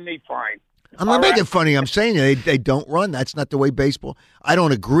fun of me, fine. I'm not All making right. fun of you. I'm saying they don't run. That's not the way baseball. I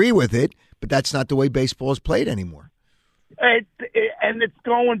don't agree with it, but that's not the way baseball is played anymore. And it's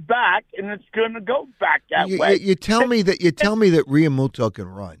going back, and it's going to go back that You, way. you tell me that Riamulto can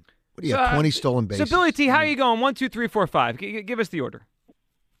run. What do you have? 20 stolen bases. So Billy T, how are you going? 1, 2, 3, 4, 5. Give us the order.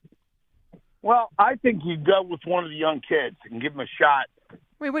 Well, I think you go with one of the young kids and give him a shot.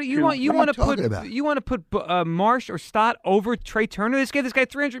 Wait, what do Dude, you want? You what are want you to put? talking about? You want to put Marsh or Stott over Trey Turner? This guy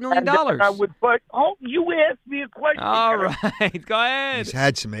 $300 million. And then I would put. Oh, you asked me a question. All right, go ahead. He's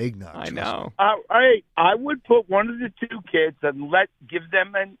had some eggnog. I trust me. know. I would put one of the 2 kids and give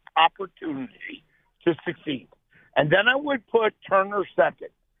them an opportunity to succeed, and then I would put Turner second,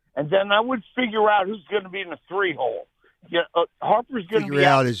 and then I would figure out who's going to be in the 3-hole. Yeah, Harper's going to Figure be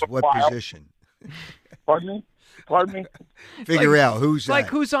out out is for a what while. position. Pardon me. Figure out who's Like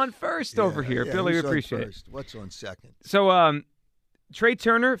that. who's on first over here, Yeah, Billy. We who's on appreciate it. first? What's on second? So, Trey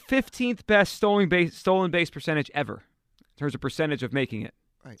Turner, 15th best stolen base percentage ever in terms of percentage of making it.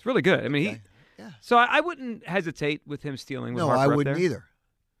 Right. It's really good. I mean, Okay. Yeah. So I wouldn't hesitate with him stealing. With No, Harper I up wouldn't there. either.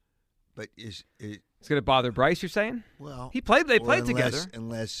 But is it? It's going to bother Bryce. You're saying? Well, They played unless, together.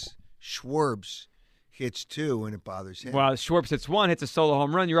 Unless Schwarbs hits 2 and it bothers him. Well, Schwartz hits 1, hits a solo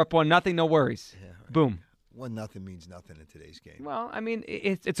home run. You're up 1-0. No worries. Yeah, right. Boom. 1-0 means nothing in today's game. Well, I mean,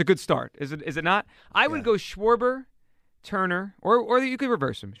 it's a good start. Is it not? I would Yeah. go Schwarber, Turner, or you could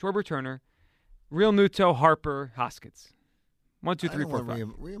reverse him. Schwarber, Turner, Real Muto, Harper, Hoskins. 1, 2, 3, 4, 5.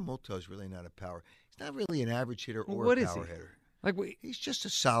 Riamulto is really not a power. He's not really an average hitter Well, or what a is power he? hitter. He's just a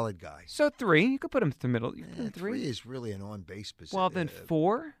solid guy. So 3, you could put him to the middle. You could put him 3 is really an on-base position. Well, then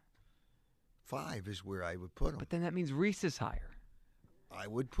 4. 5 is where I would put him. But then that means Reese is higher. I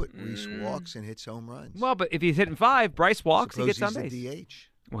would put Reese walks and hits home runs. Well, but if he's hitting 5, Bryce walks, he gets he's on base. the DH.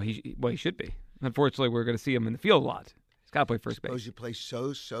 Well, he should be. Unfortunately, we're going to see him in the field a lot. He's got to play first base. Suppose you play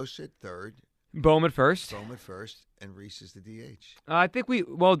Sosa at third. Bowman first, and Reese is the DH. I think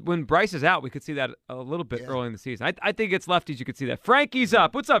when Bryce is out, we could see that a little bit early in the season. I think it's lefties. You could see that. Frankie's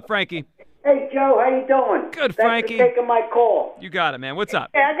up. What's up, Frankie? Hey, Joe. How you doing? Good, Thanks Frankie. for taking my call. You got it, man. What's up?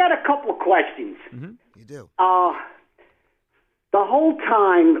 Hey, I got a couple of questions. Mm-hmm. You do. The whole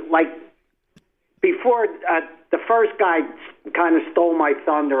time, like before, the first guy kind of stole my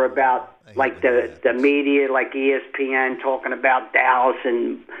thunder about like the media, like ESPN, talking about Dallas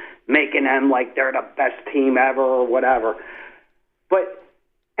and making them like they're the best team ever or whatever. But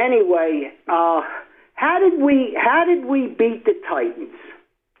anyway, how did we beat the Titans?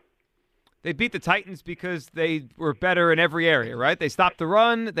 They beat the Titans because they were better in every area, right? They stopped the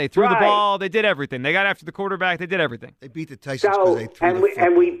run, they threw the ball, they did everything. They got after the quarterback, they did everything. They beat the Titans because they threw the football.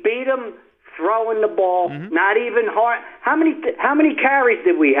 And we beat them throwing the ball, not even hard. How many carries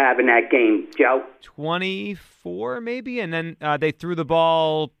did we have in that game, Joe? 24 maybe, and then they threw the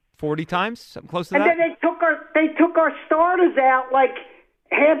ball 40 times, something close to that. And then they took our starters out like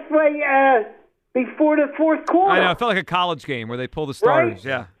halfway before the fourth quarter. I know, it felt like a college game where they pull the starters,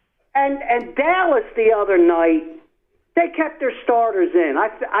 yeah. And Dallas the other night, they kept their starters in.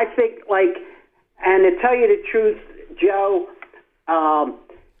 I think, like, and to tell you the truth, Joe,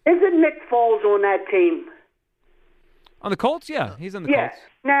 isn't Nick Foles on that team? On the Colts? Yeah, he's on the Colts.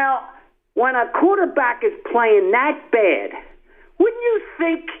 Now, when a quarterback is playing that bad, wouldn't you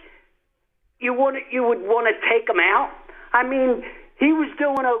think you would want to take him out? I mean, he was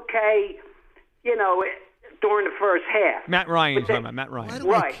doing okay, during the first half. Matt Ryan, you're talking about Matt Ryan. Why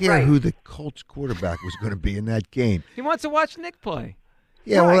do I care who the Colts quarterback was going to be in that game? He wants to watch Nick play.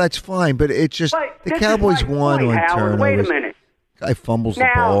 Yeah, well, that's fine, but it's just the Cowboys won on turnovers. Wait a minute. Guy fumbles the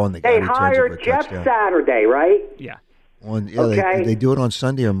ball and the guy returns it for a touchdown. They hired Jeff Saturday, right? Yeah. They do it on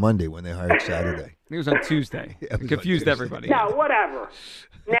Sunday or Monday when they hired Saturday. It was on Tuesday. It confused everybody. No, whatever.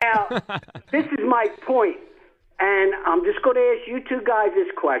 Now, this is my point, and I'm just going to ask you two guys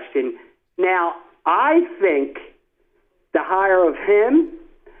this question. Now, I think the hire of him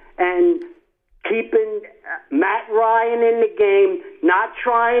and keeping Matt Ryan in the game, not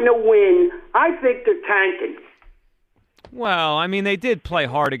trying to win, I think they're tanking. Well, I mean, they did play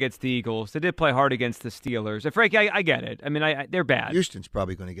hard against the Eagles. They did play hard against the Steelers. And Frankie, I get it. I mean, they're bad. Houston's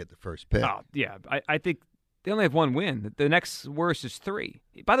probably going to get the first pick. Oh, yeah. I think they only have one win. The next worst is 3.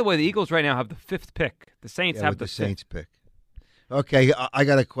 By the way, the Eagles right now have the 5th pick. The Saints have the Saints pick. Okay, I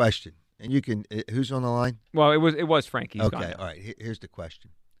got a question. And you can. Who's on the line? Well, it was Frankie. He's okay, all right. Here's the question.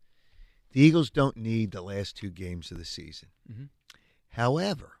 The Eagles don't need the last 2 games of the season. Mm-hmm.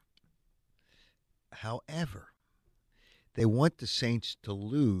 However, they want the Saints to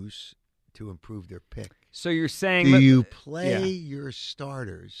lose to improve their pick. So you're saying, do you play your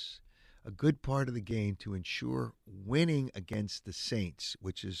starters a good part of the game to ensure winning against the Saints,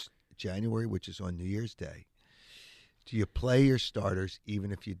 which is January, which is on New Year's Day? Do you play your starters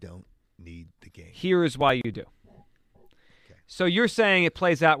even if you don't need the game? Here is why you do. Okay. So you're saying it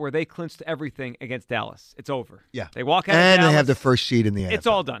plays out where they clinched everything against Dallas. It's over. Yeah. They walk out and of Dallas. They have the first seed in the NFL. It's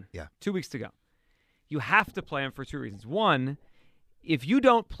all done. Yeah. 2 weeks to go. You have to play them for 2 reasons. One, if you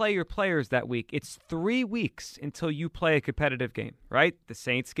don't play your players that week, it's 3 weeks until you play a competitive game, right? The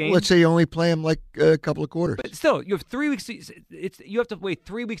Saints game. Let's say you only play them like a couple of quarters. But still, you have 3 weeks. You have to wait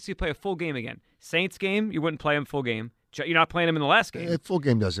 3 weeks to play a full game again. Saints game, you wouldn't play them full game. You're not playing them in the last game. Full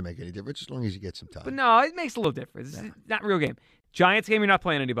game doesn't make any difference as long as you get some time. But no, it makes a little difference. It's not a real game. Giants game, you're not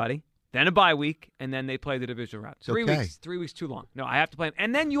playing anybody. Then a bye week, and then they play the divisional round. 3 weeks. 3 weeks too long. No, I have to play them.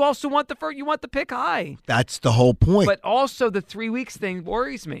 And then you also want the pick high. That's the whole point. But also the 3 weeks thing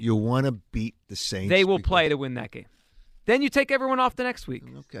worries me. You want to beat the Saints. They will play to win that game. Then you take everyone off the next week.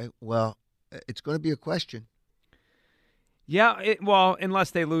 Okay. Well, it's going to be a question. Yeah.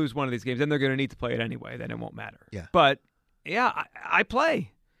 Unless they lose one of these games, then they're going to need to play it anyway. Then it won't matter. Yeah. But yeah, I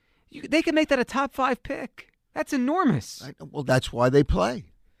play. They can make that a top 5 pick. That's enormous. Well, that's why they play.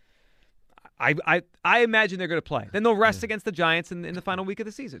 I imagine they're going to play. Then they'll rest against the Giants in the final week of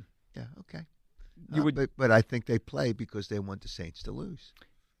the season. Yeah, okay. But I think they play because they want the Saints to lose.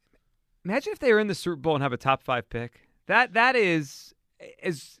 Imagine if they were in the Super Bowl and have a top 5 pick. That is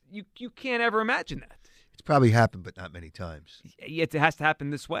you can't ever imagine that. It's probably happened, but not many times. It has to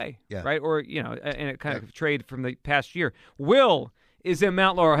happen this way, yeah. Right? Or in a kind of trade from the past year. Will is in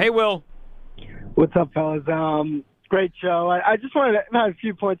Mount Laurel. Hey, Will. What's up, fellas? Great show. I just wanted to have a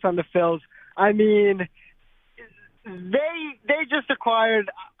few points on the Phils. I mean, they just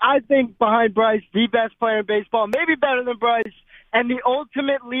acquired, I think, behind Bryce, the best player in baseball, maybe better than Bryce, and the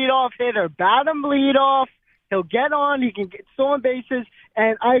ultimate leadoff hitter. Bat him leadoff. He'll get on. He can get stolen bases.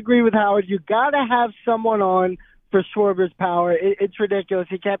 And I agree with Howard. You got to have someone on for Schwarber's power. It's ridiculous.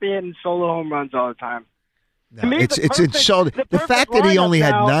 He can't be hitting solo home runs all the time. No, it's insulting. The fact that he only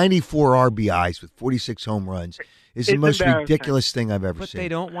had 94 RBIs with 46 home runs is the most ridiculous thing I've ever seen. But they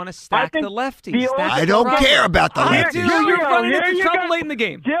don't want to stack the lefties. I don't care about the lefties. You're running into trouble late in the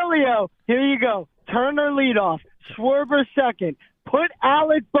game. Gilio, here you go. Turner leadoff. Schwarber second. Put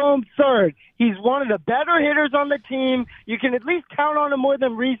Alec Bohm third. He's one of the better hitters on the team. You can at least count on him more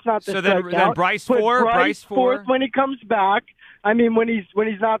than Reese not to strike out. Then Bryce four. Bryce fourth when he comes back. I mean, when he's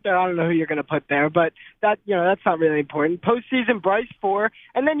not there, I don't know who you're going to put there, but that's not really important. Postseason, Bryce 4,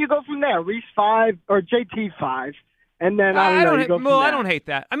 and then you go from there. Reese 5 or JT 5, and then I don't hate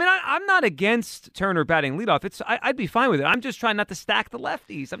that. I mean, I'm not against Turner batting leadoff. I'd be fine with it. I'm just trying not to stack the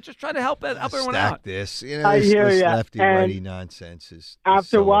lefties. I'm just trying to help everyone out. Stack this, this lefty-righty nonsense is.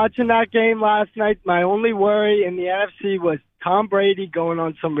 After watching that game last night, my only worry in the NFC was Tom Brady going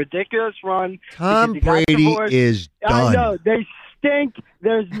on some ridiculous run. Tom Brady is done. I know. They stink.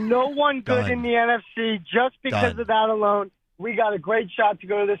 There's no one good in the NFC just because of that alone. We got a great shot to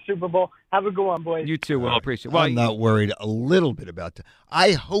go to the Super Bowl. Have a good one, boys. You too, Will. Appreciate it. Well, I'm not worried a little bit about that.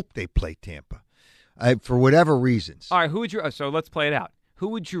 I hope they play Tampa for whatever reasons. All right, so let's play it out. Who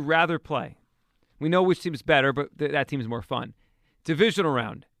would you rather play? We know which team's better, but that team's more fun. Divisional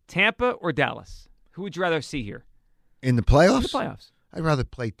round, Tampa or Dallas? Who would you rather see here? In the playoffs? In the playoffs. I'd rather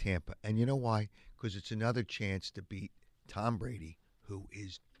play Tampa. And you know why? Because it's another chance to beat Tom Brady, who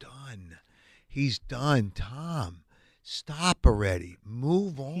is done. He's done. Tom, stop already.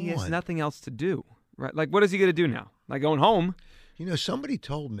 Move on. He has nothing else to do. Right? Like, what is he going to do now? Like going home? You know, somebody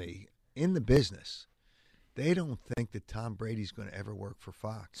told me in the business, they don't think that Tom Brady's going to ever work for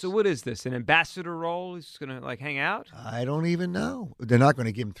Fox. So what is this, an ambassador role? He's going to, hang out? I don't even know. They're not going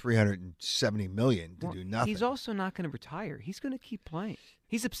to give him $370 million to do nothing. He's also not going to retire. He's going to keep playing.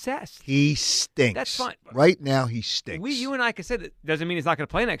 He's obsessed. He stinks. That's fine. Right now, he stinks. You and I can say that doesn't mean he's not going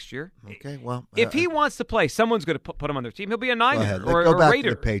to play next year. Okay, well. If he wants to play, someone's going to put him on their team. He'll be a Niner or Go a back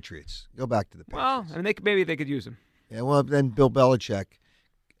Raider. To the Patriots. Go back to the Patriots. Well, I mean, maybe they could use him. Yeah, well, then Bill Belichick,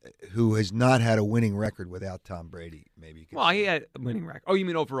 who has not had a winning record without Tom Brady, maybe. He had a winning record. Oh, you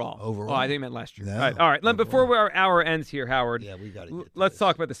mean overall? Overall. Oh, I think you meant last year. No, all right. Before our hour ends here, Howard. Yeah, we got to let's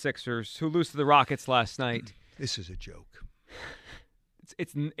talk about the Sixers, who lose to the Rockets last night. This is a joke.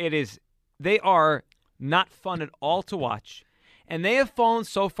 It is. They are not fun at all to watch, and they have fallen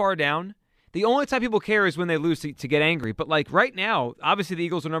so far down. The only time people care is when they lose to get angry. But right now, obviously the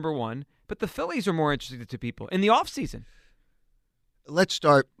Eagles are number one, but the Phillies are more interesting to people in the offseason. Let's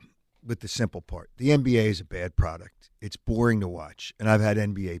start with the simple part. The NBA is a bad product. It's boring to watch, and I've had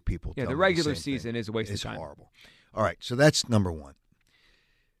NBA people tell me the regular same season thing. is a waste of time. It's horrible. All right, so that's number one.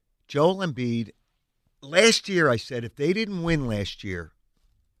 Joel Embiid, last year I said if they didn't win last year,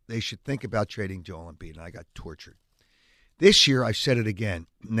 they should think about trading Joel Embiid, and I got tortured. This year, I said it again,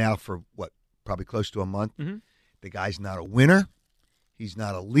 now for probably close to a month. Mm-hmm. The guy's not a winner. He's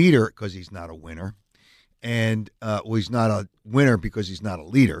not a leader because he's not a winner. And he's not a winner because he's not a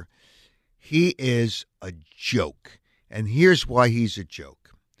leader. He is a joke. And here's why he's a joke.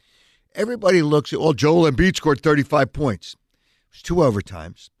 Everybody looks at, Joel Embiid scored 35 points. It was 2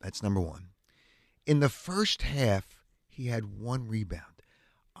 overtimes. That's number one. In the first half, he had 1 rebound.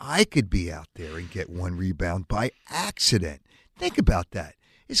 I could be out there and get 1 rebound by accident. Think about that.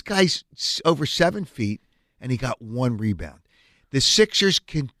 This guy's over 7 feet, and he got 1 rebound. The Sixers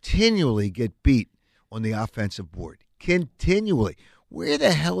continually get beat on the offensive board. Continually. Where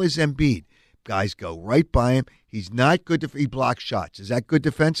the hell is Embiid? Guys go right by him. He's not good. He blocks shots. Is that good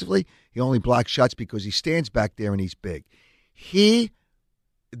defensively? He only blocks shots because he stands back there and he's big.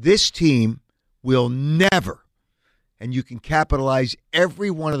 This team will never, and you can capitalize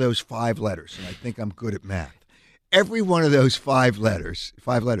every one of those 5 letters, and I think I'm good at math. Every one of those 5 letters,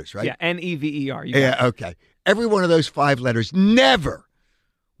 right? Yeah, N-E-V-E-R. Yeah, okay. Every one of those 5 letters, never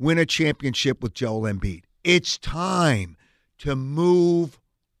win a championship with Joel Embiid. It's time to move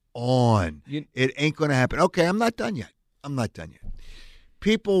on. It ain't going to happen. Okay, I'm not done yet.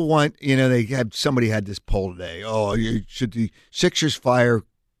 People want, somebody had this poll today. Oh, should the Sixers fire,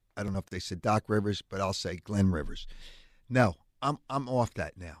 I don't know if they said Doc Rivers, but I'll say Glenn Rivers. No, I'm off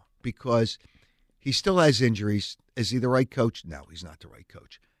that now because he still has injuries. Is he the right coach? No, he's not the right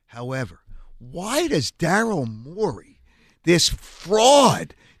coach. However, why does Daryl Morey this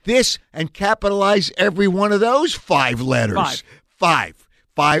fraud, this, and capitalize every one of those 5 letters. Five.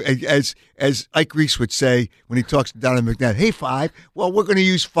 As Ike Reese would say when he talks to Donovan McNabb, hey, 5. Well, we're going to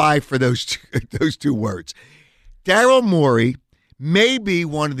use 5 for those two words. Daryl Morey may be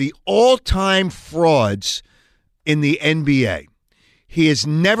one of the all-time frauds in the NBA. He has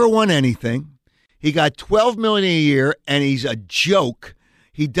never won anything. He got $12 million a year, and he's a joke.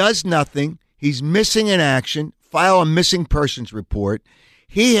 He does nothing. He's missing in action. File a missing persons report.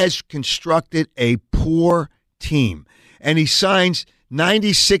 He has constructed a poor team, and he signs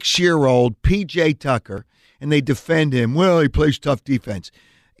 96-year-old P.J. Tucker, and they defend him. Well, he plays tough defense.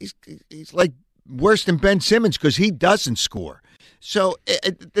 He's like worse than Ben Simmons because he doesn't score. So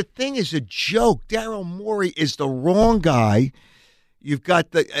the thing is a joke. Daryl Morey is the wrong guy. You've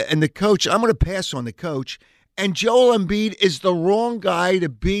got the coach. I'm going to pass on the coach. And Joel Embiid is the wrong guy to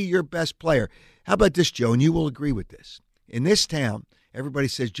be your best player. How about this, Joe? And you will agree with this. In this town, everybody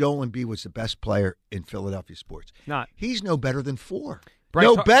says Joel Embiid was the best player in Philadelphia sports. Not. He's no better than 4.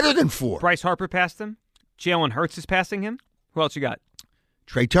 Better than 4. Bryce Harper passed him. Jalen Hurts is passing him. Who else you got?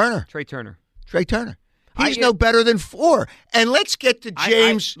 Trey Turner. He's no better than 4. And let's get to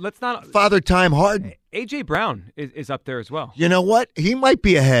James Father Time Harden. A.J. Brown is up there as well. You know what? He might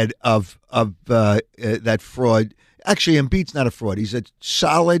be ahead of that fraud. Actually, Embiid's not a fraud. He's a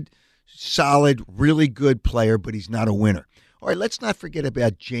solid, really good player, but he's not a winner. All right, let's not forget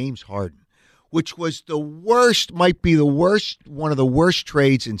about James Harden, which was one of the worst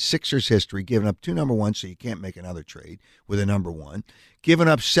trades in Sixers history, giving up 2 number 1s, so you can't make another trade with a number 1. Giving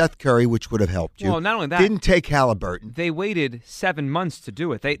up Seth Curry, which would have helped you. Well, not only that. Didn't take Halliburton. They waited 7 months to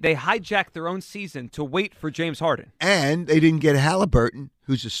do it. They hijacked their own season to wait for James Harden. And they didn't get Halliburton,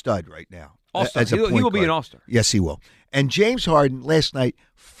 who's a stud right now. All-star. He will be an all-star. Yes, he will. And James Harden last night,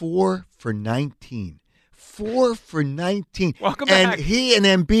 4 for 19. 4 for 19. Welcome back. And he and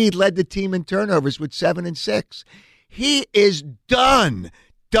Embiid led the team in turnovers with 7 and 6. He is done.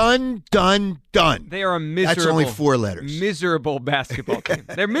 Done. They are a miserable. That's only 4 letters. Miserable basketball team.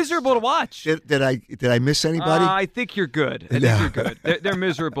 They're miserable to watch. Did I miss anybody? I think you're good. You're good. They're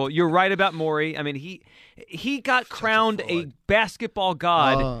miserable. You're right about Morey. I mean, he got crowned a basketball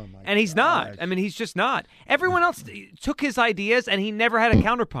god, and he's not. I mean, he's just not. Everyone else took his ideas, and he never had a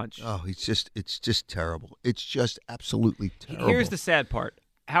counterpunch. Oh, it's just terrible. It's just absolutely terrible. Here's the sad part.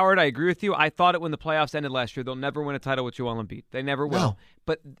 Howard, I agree with you. I thought it when the playoffs ended last year. They'll never win a title with Joel Embiid. They never will. No.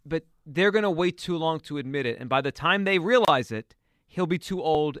 But they're going to wait too long to admit it. And by the time they realize it, he'll be too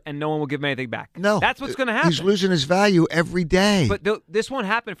old and no one will give him anything back. No. That's what's going to happen. He's losing his value every day. But this won't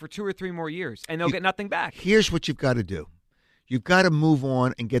happen for 2 or 3 more years, and they'll get nothing back. Here's what you've got to do. You've got to move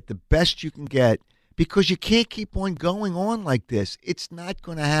on and get the best you can get because you can't keep on going on like this. It's not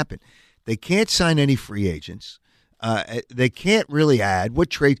going to happen. They can't sign any free agents. They can't really add.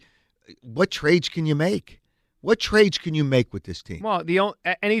 What trades can you make? What trades can you make with this team? Well,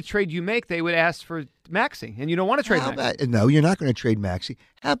 any trade you make, they would ask for Maxey, and you don't want to trade Maxey. No, you're not going to trade Maxey.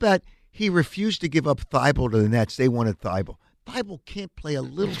 How about he refused to give up Thibault to the Nets? They wanted Thibault. Thibault can't play a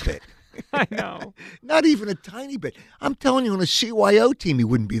little bit. I know. Not even a tiny bit. I'm telling you, on a CYO team, he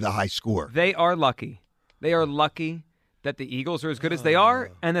wouldn't be the high scorer. They are lucky. They are lucky that the Eagles are as good as they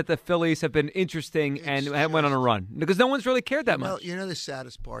are and that the Phillies have been interesting and went on a run. Because no one's really cared that much. You know the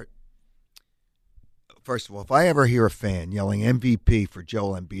saddest part? First of all, if I ever hear a fan yelling MVP for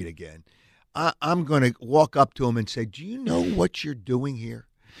Joel Embiid again, I'm going to walk up to him and say, do you know what you're doing here?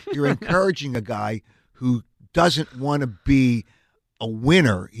 You're encouraging a guy who doesn't want to be a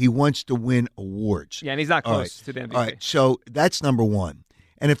winner. He wants to win awards. Yeah, and he's not close to the MVP. All right, so that's number one.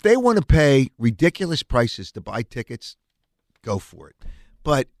 And if they want to pay ridiculous prices to buy tickets, go for it.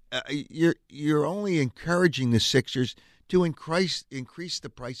 But you're only encouraging the Sixers to increase the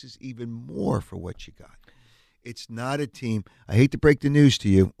prices even more for what you got. It's not a team. I hate to break the news to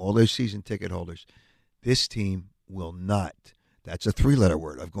you, all those season ticket holders. This team will not. That's a 3-letter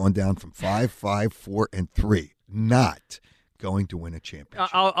word. I've gone down from 5, 4, and 3. Not going to win a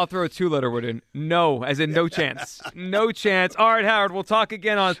championship. I'll throw a 2-letter word in. No, as in no chance. No chance. All right, Howard, we'll talk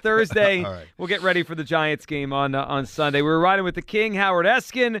again on Thursday. All right. We'll get ready for the Giants game on Sunday. We're riding with the King, Howard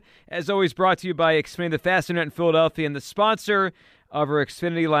Eskin, as always brought to you by Xfinity, the fast internet in Philadelphia, and the sponsor of our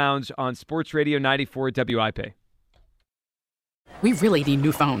Xfinity Lounge on Sports Radio 94 WIP. We really need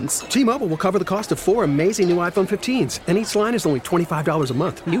new phones. T-Mobile will cover the cost of 4 amazing new iPhone 15s, and each line is only $25 a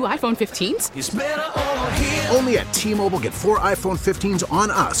month. New iPhone 15s? It's better over here. Only at T-Mobile, get 4 iPhone 15s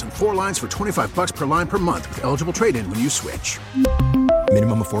on us and 4 lines for $25 per line per month with eligible trade-in when you switch.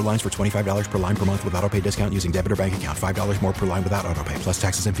 Minimum of 4 lines for $25 per line per month with autopay discount using debit or bank account. $5 more per line without autopay, plus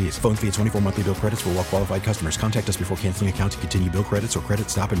taxes and fees. Phone fee at 24 monthly bill credits for well-qualified customers. Contact us before canceling account to continue bill credits or credit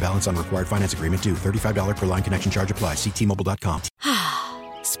stop and balance on required finance agreement due. $35 per line connection charge applies. See T-Mobile.com.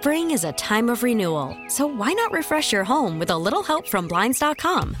 Spring is a time of renewal, so why not refresh your home with a little help from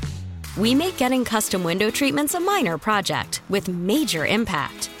Blinds.com? We make getting custom window treatments a minor project with major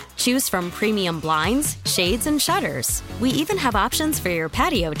impact. Choose from premium blinds, shades, and shutters. We even have options for your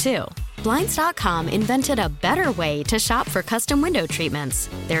patio, too. Blinds.com invented a better way to shop for custom window treatments.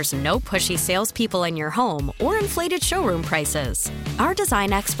 There's no pushy salespeople in your home or inflated showroom prices. Our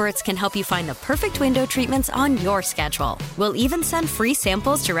design experts can help you find the perfect window treatments on your schedule. We'll even send free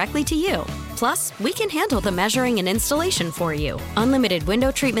samples directly to you. Plus, we can handle the measuring and installation for you. Unlimited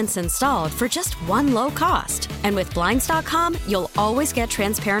window treatments installed for just one low cost. And with Blinds.com, you'll always get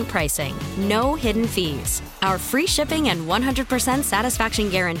transparent pricing. No hidden fees. Our free shipping and 100% satisfaction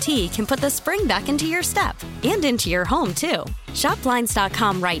guarantee can put the spring back into your step and into your home, too. Shop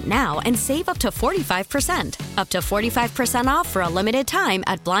Blinds.com right now and save up to 45%. Up to 45% off for a limited time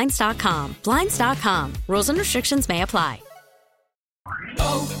at Blinds.com. Blinds.com. Rules and restrictions may apply.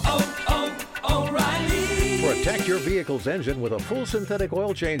 Protect your vehicle's engine with a full synthetic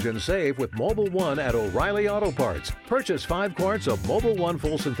oil change and save with Mobil 1 at O'Reilly Auto Parts. Purchase 5 quarts of Mobil 1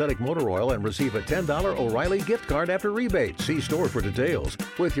 full synthetic motor oil and receive a $10 O'Reilly gift card after rebate. See store for details.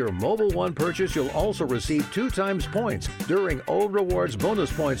 With your Mobil 1 purchase, you'll also receive 2 times points during O Rewards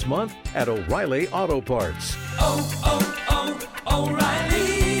Bonus Points Month at O'Reilly Auto Parts.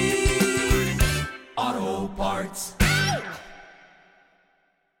 O'Reilly Auto Parts.